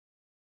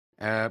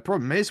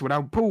 Problem is,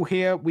 without Paul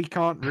here, we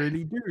can't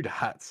really do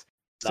that.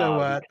 So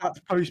No, we that's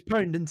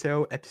postponed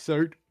until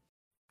episode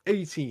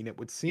 18, it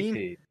would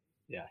seem.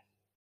 Yeah.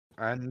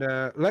 And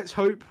let's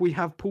hope we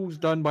have Paul's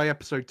done by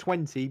episode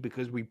 20,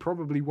 because we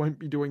probably won't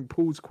be doing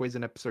Paul's quiz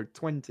in episode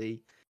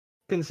 20,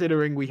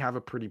 considering we have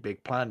a pretty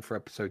big plan for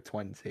episode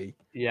 20.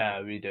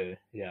 Yeah, we do.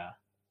 Yeah.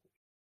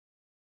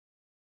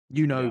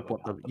 You know Yeah,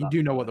 what we're the for you that,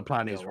 do know so what the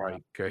plan we'll is, do right,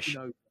 that. Kush?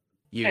 You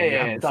Yeah.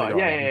 haven't forgotten.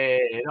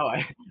 Don't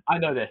worry. I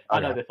know this. I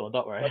know Okay. this one.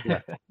 Don't worry.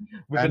 Okay.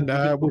 We've been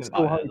we're talking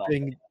still about it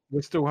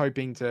a lot.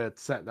 hoping to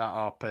set that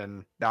up,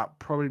 and that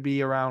probably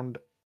be around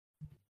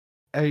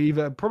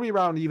either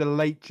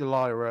late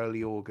July or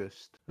early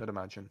August, I'd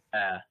imagine.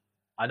 Yeah.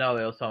 I know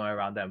it was somewhere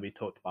around then. We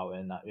talked about it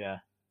in that. Yeah.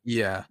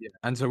 Yeah.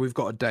 And so we've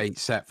got a date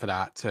set for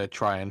that to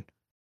try and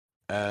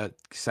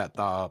set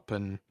that up,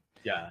 and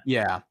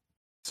Yeah.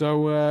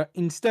 So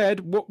instead,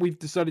 what we've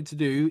decided to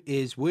do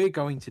is we're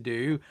going to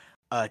do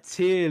a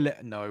tier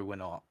list. No, we're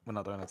not. We're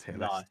not doing a tier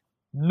list.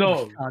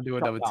 No. We can't do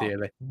Shut another down. tier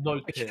list. No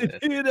I tier can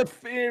list. hear the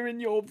fear in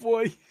your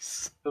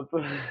voice.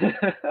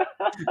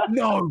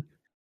 No.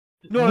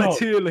 No, not a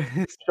tier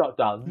list. Shut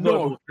down. No.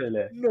 No more tier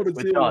list. Not a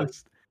We're tier done.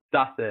 list.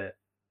 That's it.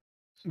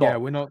 Stop. Yeah,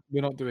 we're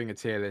not doing a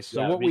tier list.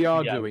 So Yeah, what we- we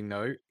are yeah. doing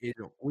though is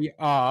we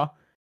are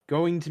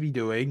going to be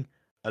doing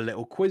a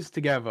little quiz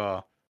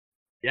together.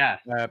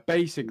 Yes. We love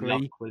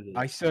Basically, quizzes.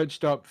 I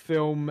searched up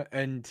film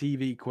and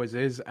TV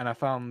quizzes, and I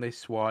found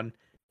this one.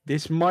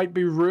 This might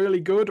be really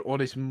good, or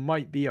this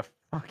might be a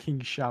fucking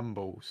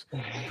shambles.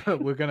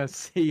 But we're gonna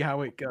see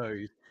how it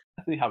goes.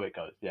 See how it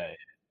goes. Yeah.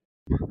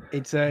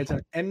 It's an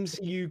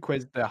MCU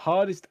quiz, the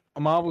hardest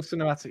Marvel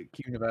Cinematic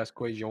Universe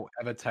quiz you'll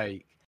ever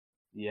take.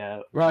 Yeah.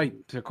 Right.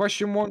 So,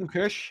 question one,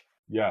 Kush.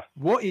 Yeah.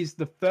 What is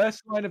the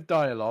first line of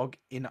dialogue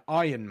in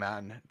Iron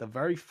Man, the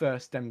very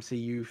first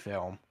MCU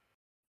film?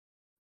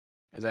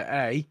 Is it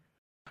A,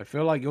 I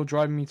feel like you're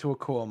driving me to a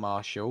court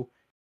martial?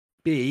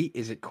 B,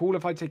 is it cool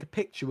if I take a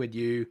picture with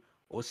you?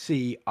 Or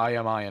C, I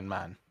am Iron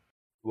Man?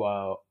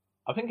 Well,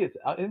 I think it's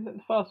isn't it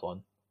the first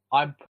one?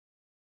 I'm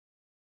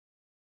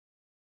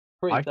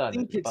pretty I certain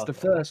think it's the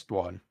one. first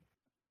one.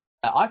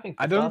 I think.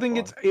 I don't think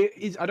it's.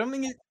 I don't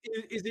think it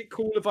is. It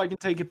cool if I can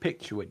take a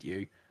picture with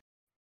you?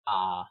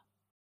 Ah.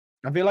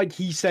 I feel like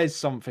he says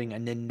something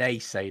and then they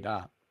say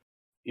that.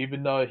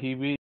 Even though he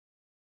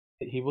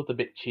was a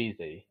bit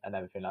cheesy and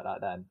everything like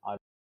that. Then I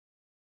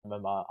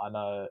remember. I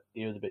know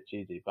he was a bit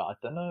cheesy, but I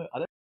don't know. I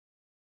don't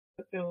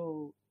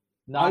feel.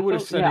 No, I would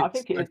have said yeah, it. I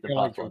think it is the feel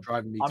like first you're one.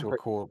 driving me I'm to a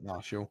pretty- court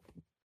martial.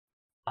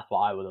 That's what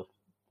I would have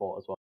thought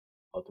as well.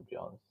 To be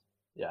honest.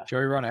 Yeah. Shall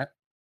we run it?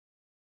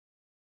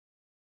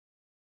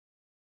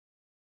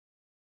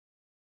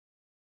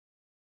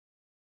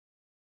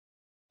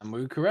 Am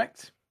we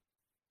correct?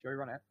 Shall we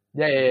run it?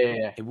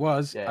 Yeah. It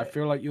was. Yeah. I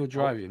feel like you're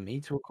driving me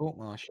to a court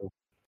martial.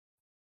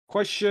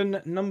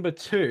 Question number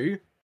 2.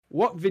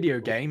 What video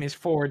game is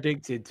 4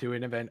 addicted to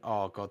an event?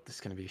 Oh god, this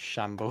is going to be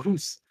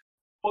shambles.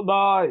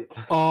 Fortnite.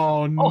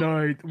 Oh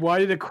no. Why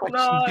did the question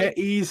Fortnite. get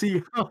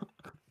easier?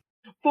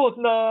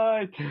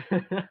 Fortnite.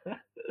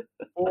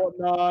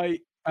 Fortnite.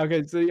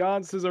 Okay, so the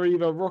answers are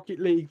either Rocket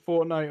League,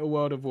 Fortnite, or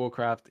World of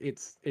Warcraft.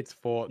 It's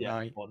Fortnite.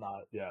 Yeah.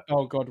 Fortnite. Yeah.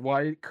 Oh god,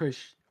 why?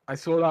 Kush, I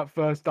saw that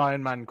first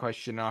Iron Man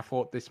question and I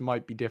thought this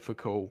might be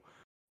difficult.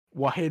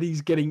 Why are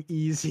these getting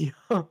easier?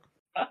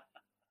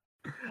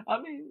 I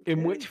mean,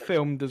 In which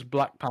film does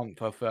Black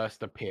Panther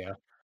first appear?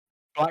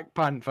 Black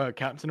Panther,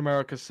 Captain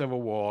America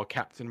Civil War,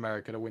 Captain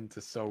America the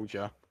Winter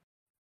Soldier.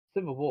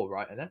 Civil War,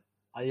 right? Isn't it?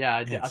 Yeah,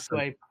 I It's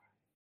swear.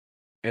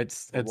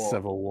 It's War.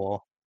 Civil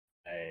War.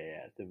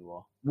 Yeah, Civil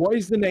War. What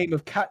is the name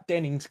of Kat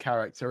Dennings'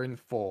 character in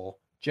 4?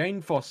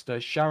 Jane Foster,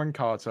 Sharon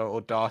Carter,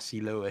 or Darcy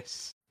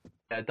Lewis?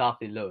 Yeah,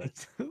 Darcy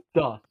Lewis. It's-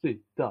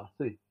 Darcy.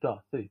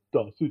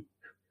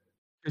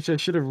 Which I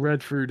should have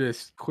read through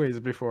this quiz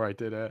before I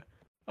did it.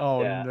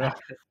 Oh Yeah. no.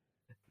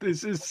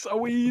 This is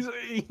so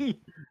easy.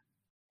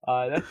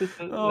 Let's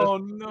just. Oh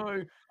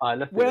no.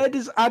 Let's do Where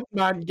this. does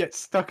Ant-Man get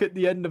stuck at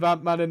the end of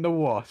Ant-Man and the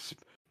Wasp?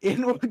 In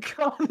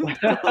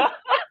Wakanda.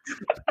 He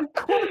just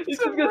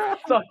Quantum gets realm.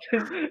 sucked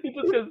in. He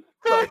just gets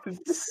sucked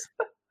into.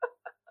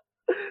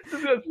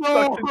 Just gets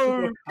sucked into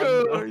Oh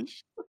Wakanda.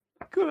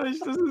 gosh,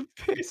 this is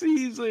piss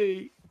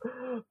easy.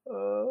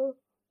 The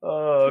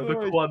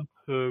Gosh,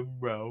 quantum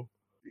realm.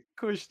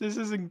 gosh, this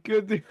isn't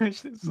good.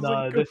 This isn't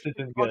No, good this for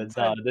isn't good. No,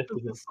 content. this This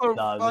isn't. is so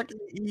No. fucking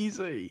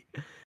easy.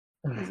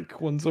 This is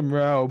quantum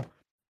realm.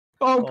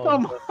 Oh Oh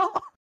come no.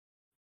 on.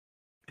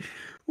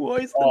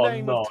 What is the Oh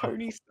name of no.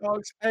 Tony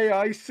Stark's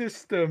AI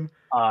system?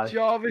 Ah,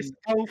 Jarvis, shit.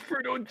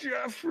 Alfred, or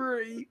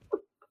Jeffrey?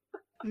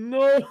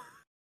 No.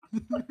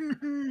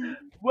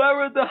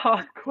 Where are the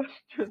hard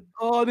questions?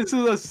 Oh, this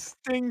is a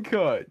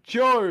stinker.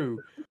 Joe,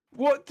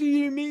 what do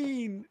you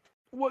mean?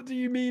 What do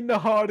you mean the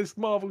hardest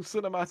Marvel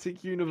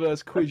Cinematic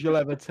Universe quiz you'll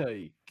ever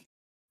take?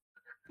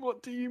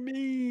 What do you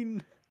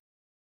mean?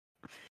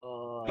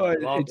 Oh,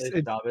 Well, it's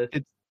Jarvis.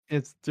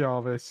 it's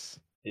Jarvis.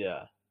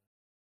 Yeah.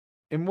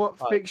 In what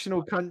Right.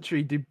 fictional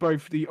country did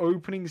both the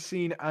opening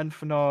scene and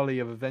finale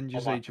of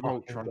Avengers my Age of fucking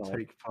Ultron God.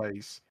 take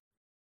place?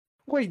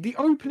 Wait, the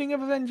opening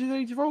of Avengers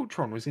Age of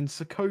Ultron was in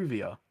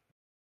Sokovia.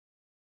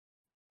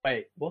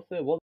 Wait, what's I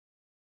didn't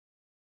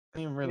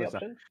the realize that.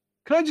 option?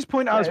 Can I just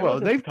point out Yeah, as it well,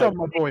 was in they've done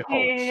my Sokovia. boy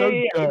Hulk Yeah, so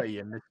yeah, yeah. dirty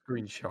in this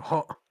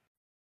screenshot.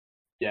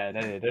 Yeah,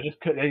 they just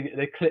cut out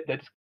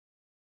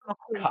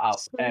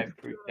So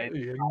every. They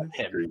dirty in cut this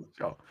him.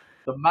 screenshot.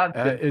 The man's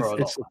been through a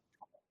lot.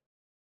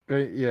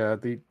 Yeah,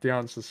 the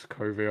answer's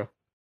Sokovia.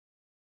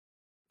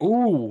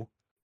 Ooh.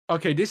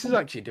 Okay, this is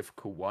actually a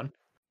difficult one.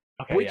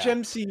 Okay, Which yeah.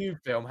 MCU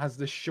film has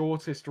the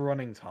shortest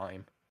running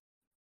time?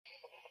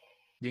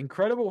 The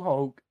Incredible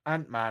Hulk,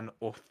 Ant-Man,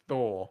 or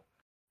Thor?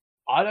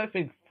 I don't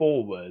think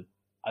forward.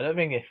 I don't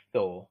think it's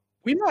Thor.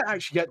 We might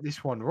actually get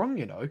this one wrong,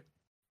 you know.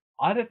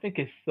 I don't think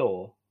it's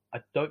Thor.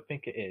 I don't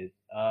think it is.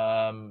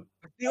 I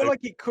feel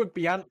like it could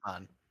be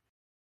Ant-Man.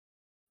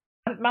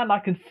 Ant-Man, I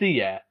can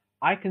see it.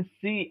 I can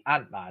see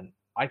Ant-Man.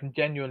 I can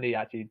genuinely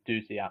actually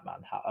do see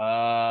Ant-Man.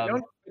 I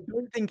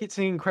don't think it's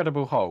the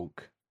Incredible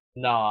Hulk.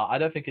 No, I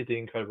don't think it's the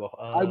Incredible.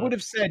 I would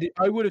have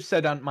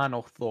said Ant-Man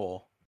or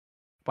Thor,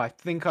 but I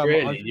think I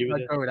Really? think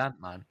I'd go with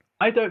Ant-Man.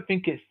 I don't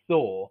think it's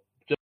Thor.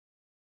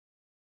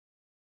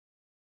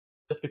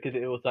 Just because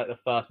it was like the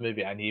first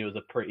movie, and he's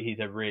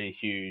a really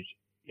huge,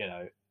 I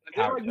feel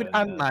character. like with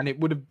Ant-Man, it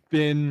would have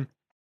been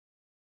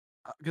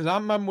because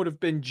Ant-Man would have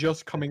been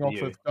just coming off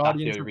of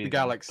Guardians of the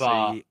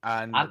Galaxy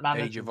and Ant-Man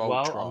Age of as well,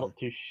 Ultron. I'm not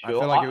too I sure.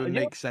 feel like it would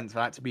make sense for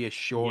that to be a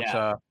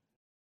shorter.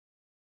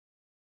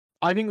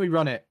 I think we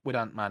run it with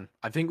Ant-Man.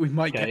 I think we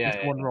might get this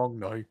one wrong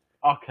though.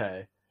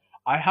 Okay,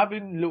 I have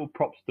in little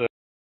props to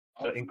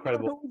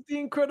Incredible. The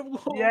Incredible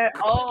Hulk. Yeah.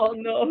 Oh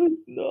no.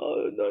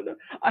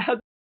 I had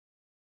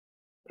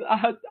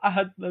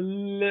a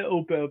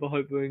little bit of a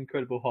hope for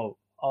Incredible Hulk.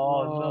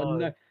 Oh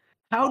no.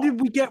 How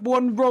did we get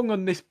one wrong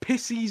on this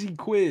piss easy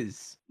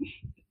quiz?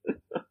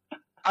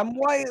 And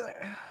why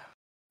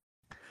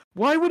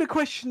were the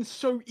questions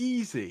so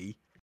easy?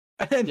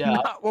 And then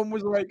that one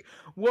was like,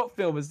 what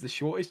film has the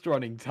shortest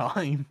running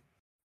time?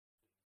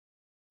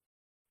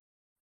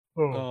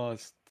 Oh,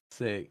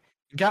 sick.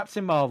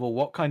 Captain Marvel,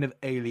 what kind of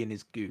alien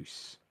is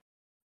Goose?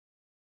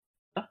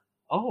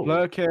 Oh.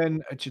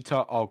 Flurkin, a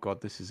Chitauri. Oh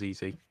god, this is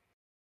easy.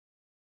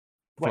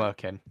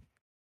 Flurkin.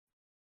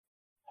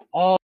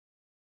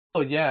 Oh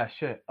yeah,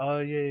 shit. Oh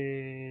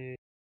yeah.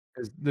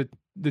 The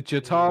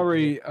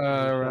Chitauri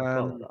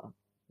are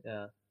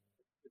yeah.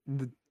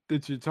 The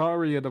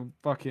Chitauri are the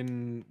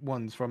fucking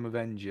ones from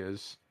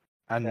Avengers,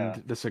 and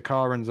the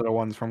Sakarans are the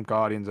ones from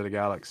Guardians of the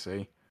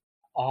Galaxy.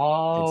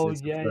 Oh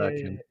it's yeah.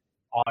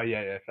 Oh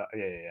yeah.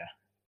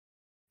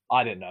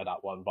 I didn't know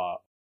that one, but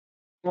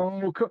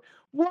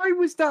why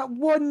was that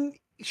one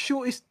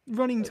shortest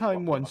running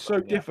time one so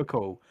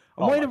difficult?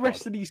 And why are the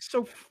rest of these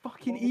so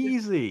fucking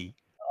easy?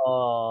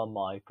 Oh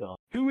my god.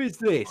 Who is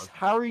this?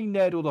 Harry,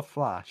 Ned, or the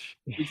Flash?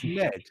 It's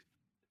Ned.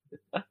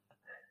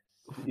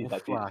 He's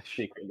Flash.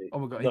 Secretly. Oh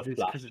my god, it's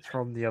because it's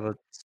from the other.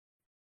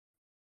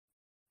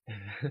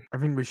 I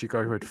think we should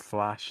go with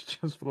Flash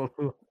just for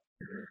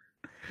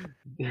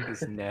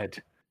it's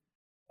Ned.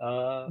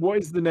 What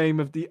is the name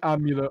of the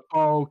amulet?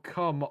 Oh,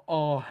 come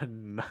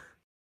on.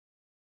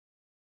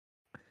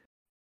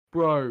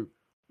 Bro,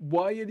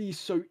 why are these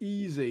so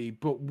easy?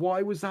 But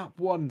why was that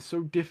one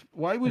so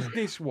why was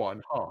this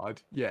one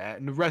hard? Yeah,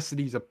 and the rest of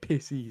these are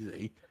piss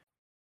easy.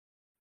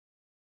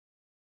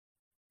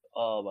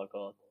 Oh my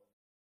god.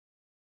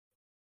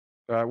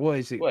 What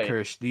is it,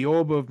 Kush? The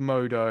Orb of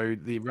Modo,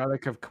 the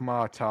Relic of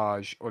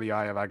Kamartaj, or the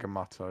Eye of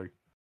Agamotto?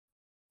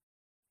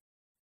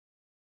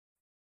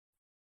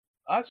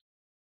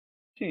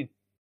 Actually,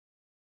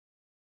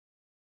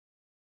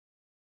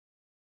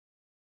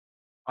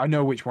 I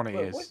know which one it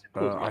is,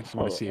 but I just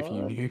want to see if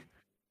you knew.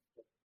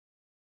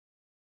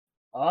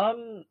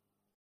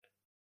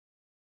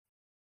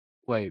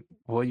 Wait,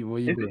 what are you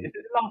doing? Is it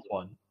the last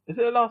one? Is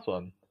it the last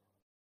one?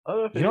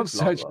 You're not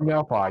searching me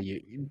up, are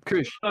you?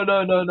 Kush.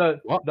 No.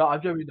 What? No,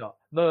 I'm generally not.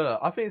 No.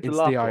 I think it's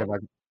the last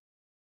one.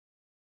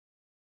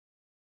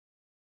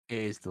 It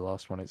is the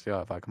last one. It's the Eye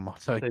of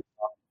Agamotto.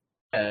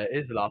 Yeah, it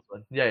is the last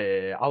one.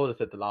 Yeah. I would have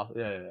said the last.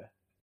 Yeah.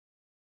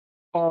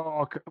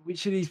 Oh,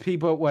 which of these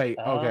people? Wait,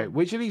 okay.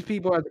 Which of these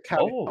people are the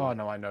Oh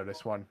no, I know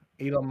this one.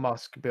 Elon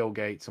Musk, Bill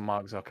Gates, or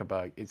Mark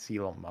Zuckerberg? It's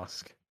Elon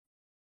Musk.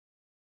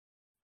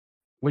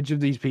 Which of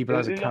these people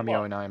has a Elon cameo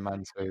Musk. in Iron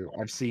Man 2?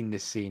 I've seen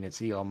this scene.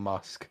 It's Elon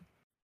Musk.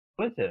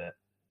 What is it?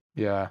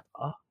 Yeah.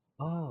 I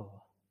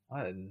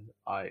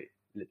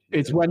literally.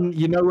 It's when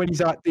when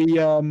he's at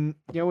the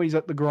when he's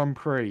at the Grand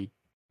Prix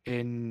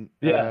in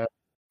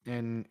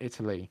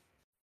Italy.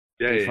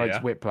 Yeah, He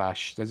fights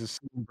Whiplash. There's a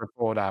scene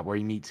before that where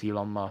he meets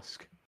Elon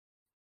Musk.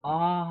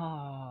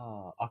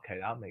 Okay,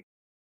 that makes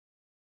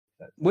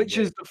sense. Which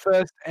is the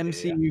first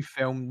MCU yeah.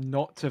 film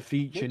not to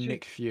feature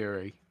Nick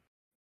Fury?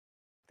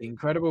 The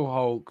Incredible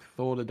Hulk,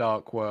 Thor: The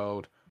Dark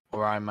World,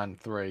 or Iron Man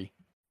 3?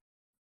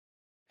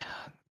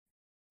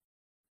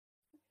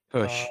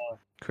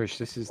 Kush,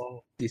 this is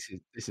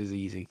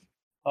easy.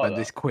 But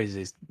this quiz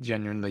is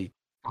genuinely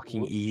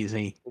fucking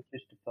easy. Which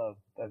is the first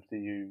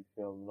MCU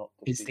film not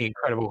to It's feature? The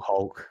Incredible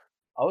Hulk.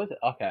 Oh, is it?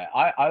 Okay,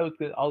 I was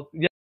good.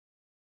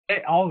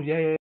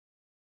 Yeah.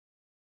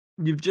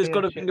 You've just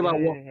got to think about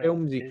what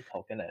films he is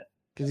Hulk, isn't it?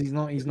 because he's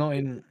not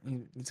in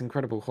It's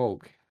Incredible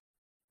Hulk.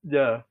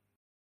 Yeah.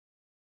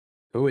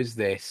 Who is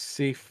this?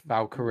 Sif,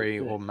 Valkyrie,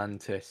 or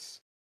Mantis?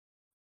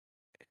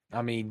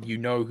 I mean, you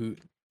know who.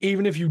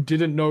 Even if you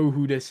didn't know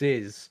who this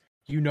is,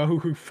 you know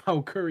who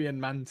Valkyrie and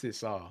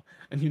Mantis are,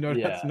 and you know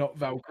that's not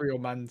Valkyrie or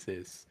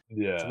Mantis.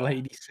 It's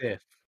Lady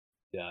Sif.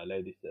 Yeah,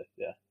 Lady Sif.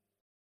 Yeah.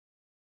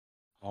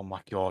 Oh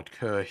my God,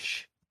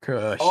 Kirsch,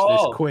 this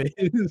quiz.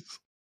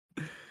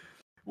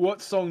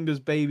 What song does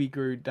Baby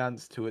Groot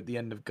dance to at the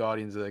end of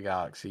Guardians of the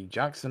Galaxy?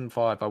 Jackson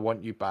 5, I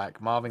Want You Back,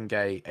 Marvin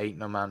Gaye, Ain't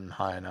No Mountain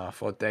High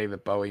Enough, or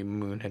David Bowie,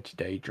 Moonage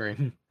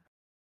Daydream?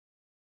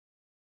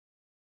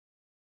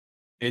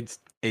 It's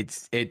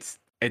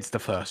the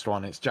first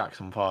one. It's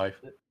Jackson 5.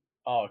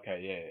 Oh,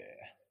 okay, yeah.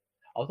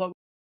 I was like,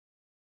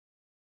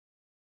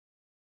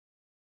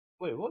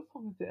 wait, what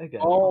song is it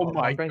again? Oh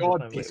my brain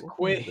God, just went, this wait, what song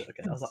quiz. is it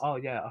again? I was like, oh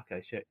yeah,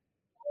 okay, shit.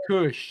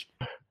 Gush.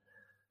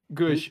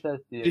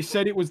 They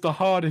said it was the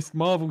hardest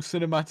Marvel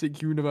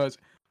Cinematic Universe.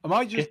 Am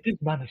I just... Get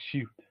this man a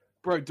shoot.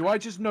 Bro, do I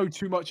just know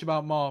too much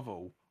about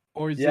Marvel?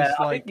 Or is Yeah, this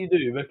I like... think you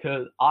do,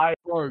 because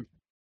Bro,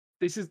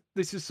 this is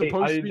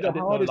supposed to be the I didn't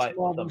know, hardest like,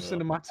 Marvel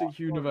some of them. Cinematic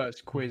Universe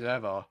quiz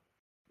ever.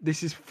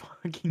 This is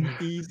fucking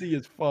easy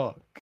as fuck.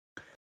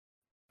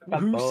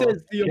 Who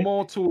says the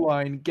immortal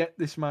line, "Get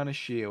this man a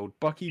shield"?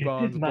 Bucky Get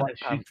Barnes, this man Black a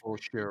shield. Panther, or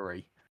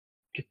Shuri?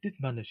 Get this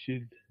man a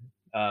shield.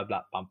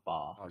 Black Panther.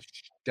 Oh,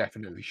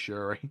 definitely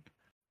Shuri.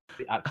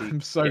 Actually,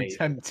 I'm so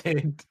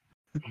tempted.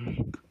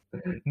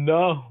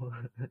 No.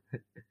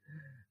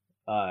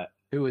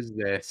 Who is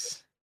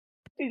this?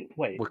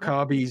 Wait.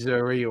 Wakabi,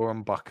 Zuri, or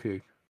M'Baku?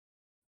 I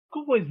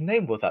forgot what his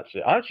name was,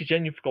 actually. I actually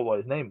genuinely forgot what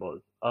his name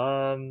was.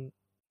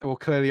 Well,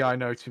 clearly I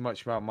know too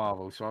much about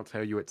Marvel, so I'll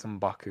tell you it's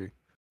M'Baku.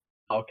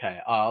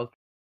 Okay. Do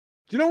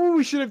you know what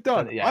we should have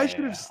done? Yeah, I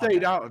should have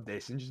stayed out of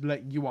this and just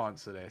let you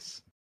answer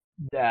this.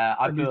 Yeah,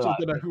 I and feel it's like...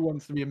 just a Who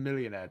Wants to Be a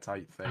Millionaire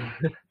type thing.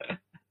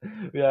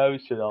 Yeah, we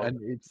should have.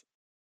 And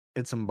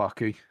it's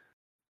M'Baku.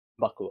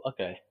 Buckle,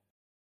 okay.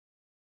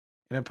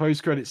 In a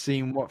post-credit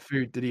scene, what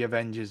food did the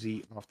Avengers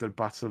eat after the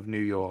Battle of New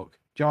York?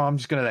 John, I'm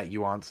just going to let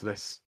you answer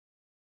this.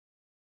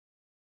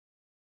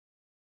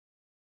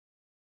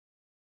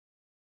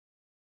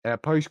 In a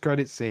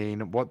post-credit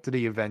scene, what did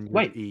the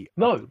Avengers eat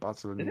after the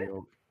Battle of New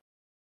York?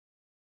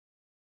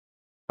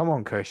 Come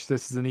on, Kush,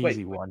 this is an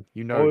easy one.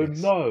 You know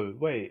this. No,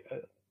 wait.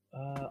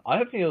 I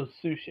don't think it was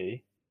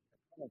sushi.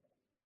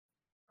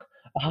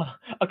 I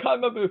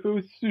can't remember if it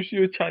was sushi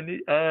or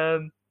Chinese.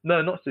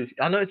 No, not sushi.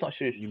 I know it's not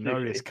sushi. You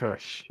know this,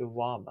 Kush.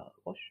 Shawarma.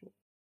 What's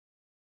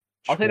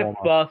shawarma? I'll say the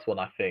first one,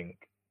 I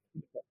think.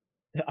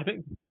 I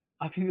think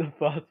the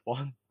first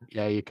one.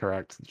 Yeah, you're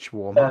correct.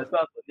 Shawarma.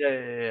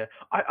 Yeah.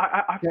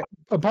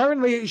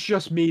 Apparently, it's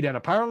just me then.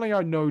 Apparently,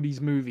 I know these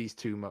movies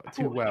too well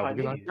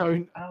because I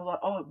don't. And I was like,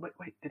 oh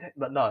wait, did it?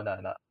 But no.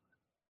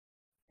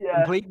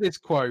 Yeah. Complete this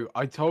quote.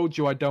 I told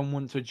you I don't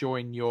want to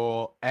join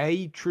your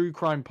true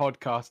crime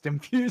podcast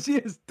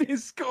enthusiast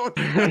Discord.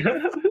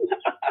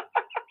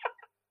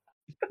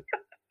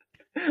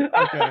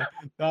 Okay,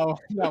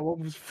 that one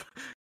was.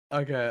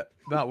 Okay,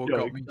 that one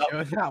got me.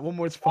 That one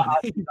was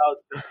funny.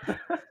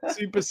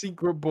 Super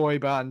secret boy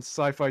band,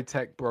 sci-fi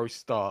tech bro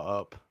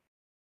startup.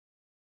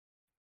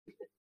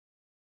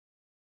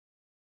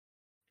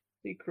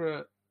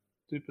 Super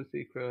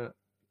secret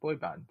boy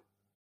band.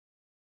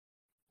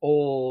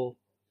 Or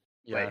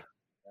yeah,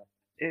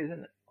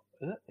 isn't it?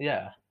 Is it?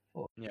 Yeah.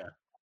 Yeah.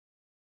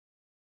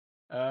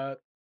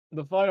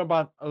 The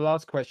final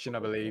last question, I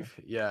believe.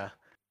 Yeah.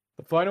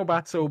 The final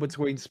battle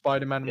between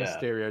Spider-Man and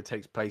Mysterio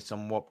takes place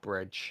on what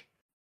bridge?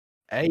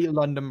 A.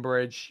 London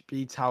Bridge.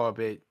 B. Tower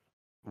Bridge.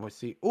 We'll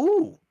see.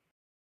 Ooh.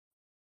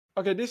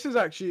 Okay, this is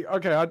actually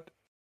okay.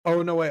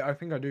 Oh no, wait. I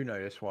think I do know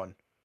this one.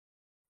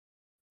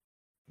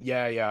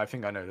 Yeah. I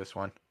think I know this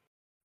one.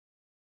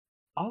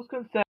 I was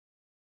gonna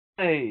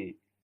say.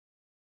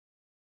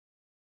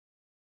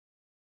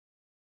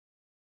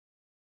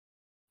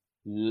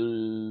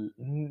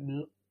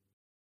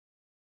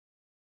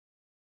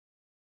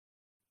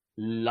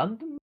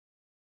 London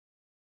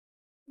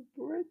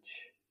Bridge,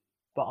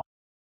 but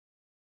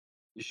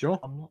You sure?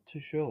 I'm not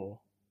too sure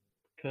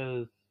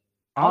because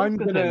I'm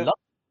gonna. London.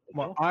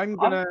 Well, I'm I was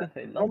gonna. gonna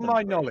say From London my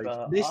Bridge, knowledge,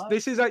 but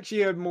this is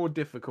actually a more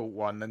difficult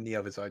one than the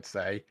others, I'd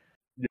say.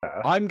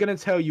 yeah. I'm gonna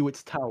tell you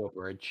it's Tower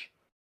Bridge.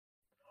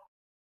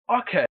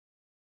 Okay.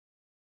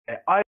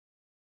 I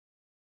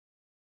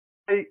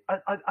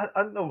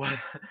don't know what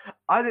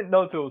I didn't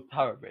know if it was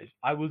Tower Bridge.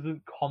 I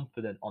wasn't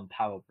confident on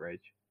Tower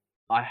Bridge.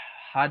 I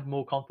had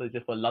more confidence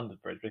just for London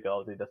Bridge because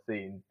obviously the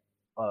scene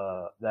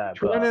there.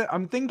 But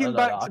I'm I thinking don't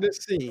know. back to the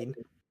scene.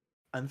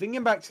 I'm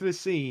thinking back to the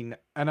scene,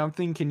 and I'm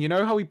thinking, you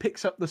know how he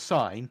picks up the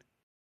sign,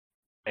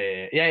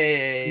 and swings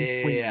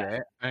Yeah.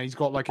 it, and he's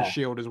got like a Yeah.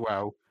 shield as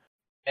well.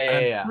 Yeah. And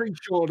I'm Yeah. pretty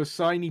sure the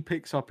sign he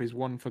picks up is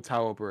one for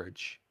Tower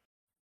Bridge.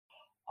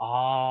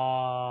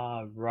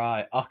 Ah,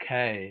 right.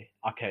 Okay.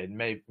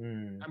 Maybe.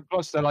 And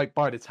plus, they're like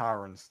by the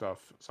tower and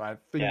stuff. So I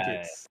think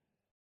Yeah.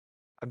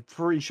 I'm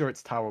pretty sure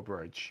it's Tower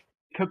Bridge.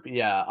 Could be.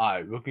 Yeah. All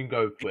right. We can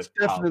go with It's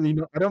definitely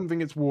not. I don't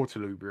think it's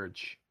Waterloo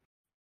Bridge.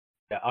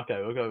 Yeah.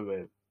 Okay. We'll go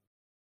with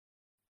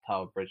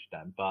Tower Bridge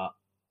then. But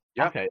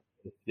Yep. okay.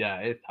 Yeah,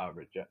 it is Tower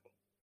Bridge. Yeah.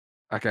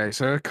 Okay,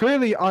 so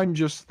clearly I'm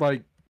just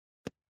like.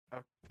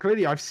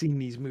 Clearly I've seen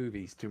these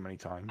movies too many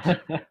times.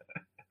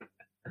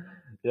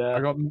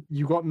 Yeah.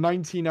 You got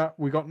 19 out.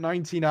 We got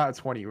 19 out of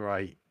 20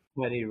 right.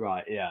 20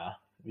 right. Yeah.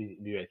 We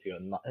basically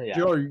got yeah.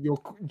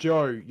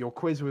 Joe, your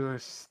quiz was a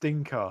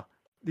stinker.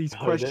 These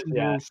questions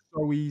were all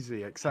so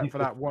easy, except for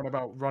that one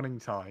about running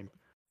time.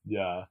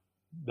 Yeah.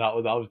 That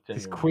was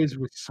This genuine. quiz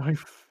was so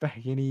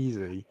fucking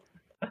easy.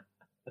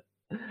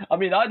 I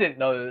mean, I didn't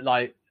know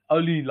like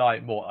only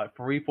like what like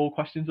 3-4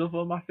 questions of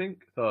them, I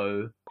think.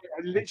 So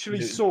I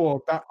literally saw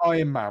that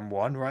Iron Man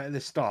one right at the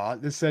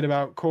start that said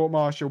about court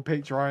martial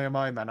picture Iron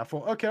Man. I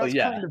thought, okay, that's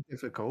kind of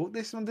difficult.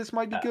 This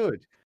might be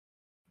good.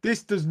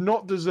 This does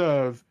not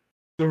deserve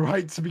the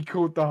right to be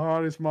called the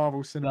hardest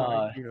Marvel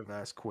Cinematic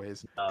Universe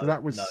quiz because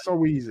that was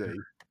so easy.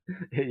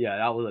 Yeah,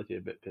 that was actually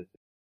a bit pissy.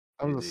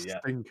 That was a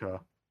stinker.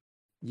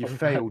 You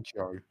failed,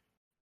 Joe.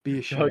 Be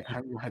ashamed.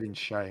 Hang your head in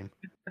shame.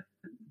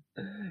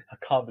 I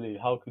can't believe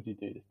how could you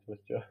do this to us,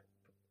 Joe?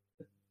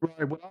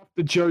 Right, well,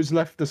 after Joe's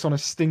left us on a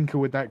stinker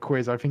with that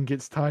quiz, I think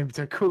it's time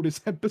to call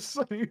this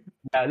episode.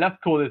 Yeah, let's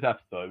call this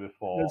episode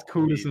before. Let's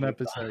call this an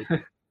episode.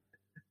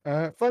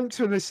 Thanks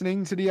for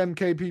listening to the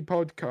MKP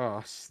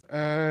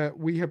podcast.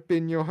 We have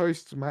been your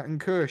hosts, Matt and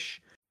Kush.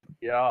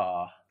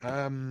 Yeah.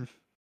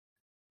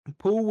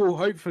 Paul will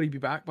hopefully be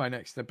back by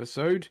next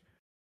episode.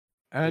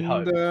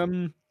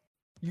 And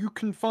you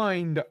can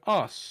find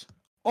us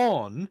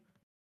on...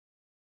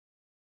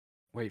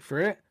 Wait for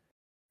it.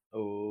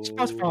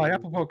 Spotify,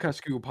 Apple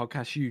Podcasts, Google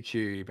Podcasts,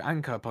 YouTube,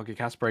 Anchor, Pocket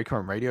Cast, Breaker,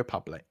 and Radio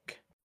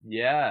Public.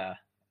 Yeah.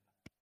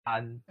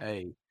 And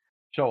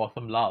show us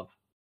some love.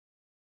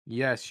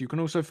 Yes, you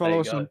can also follow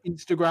us on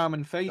Instagram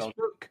and Facebook.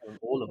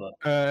 All of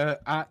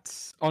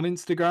us. On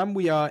Instagram,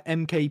 we are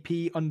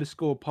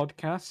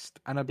MKP_podcast.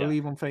 And I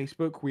believe on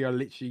Facebook, we are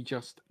literally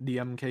just the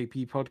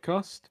MKP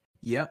podcast.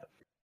 Yep.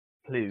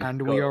 Please.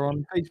 And we are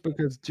on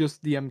Facebook as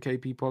just the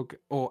MKP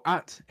or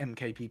at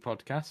MKP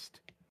podcast.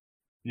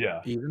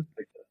 Yeah. Even.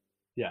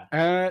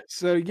 Yeah.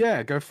 So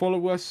yeah, go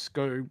follow us.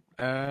 Go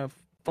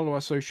follow our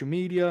social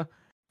media.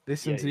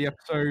 Listen to the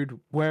episode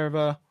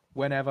wherever,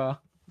 whenever,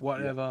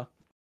 whatever.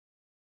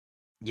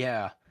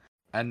 Yeah.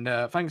 And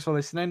thanks for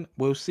listening.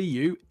 We'll see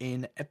you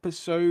in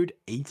episode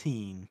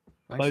 18.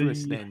 Thanks for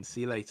listening.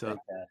 See you later.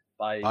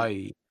 Bye.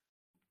 Bye.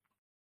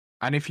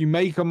 And if you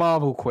make a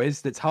Marvel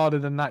quiz that's harder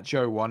than that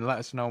Joe one, let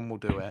us know and we'll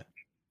do it.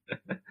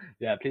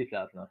 Yeah, please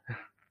let us know.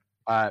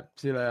 Alright,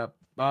 see you later.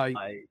 Bye.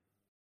 Bye.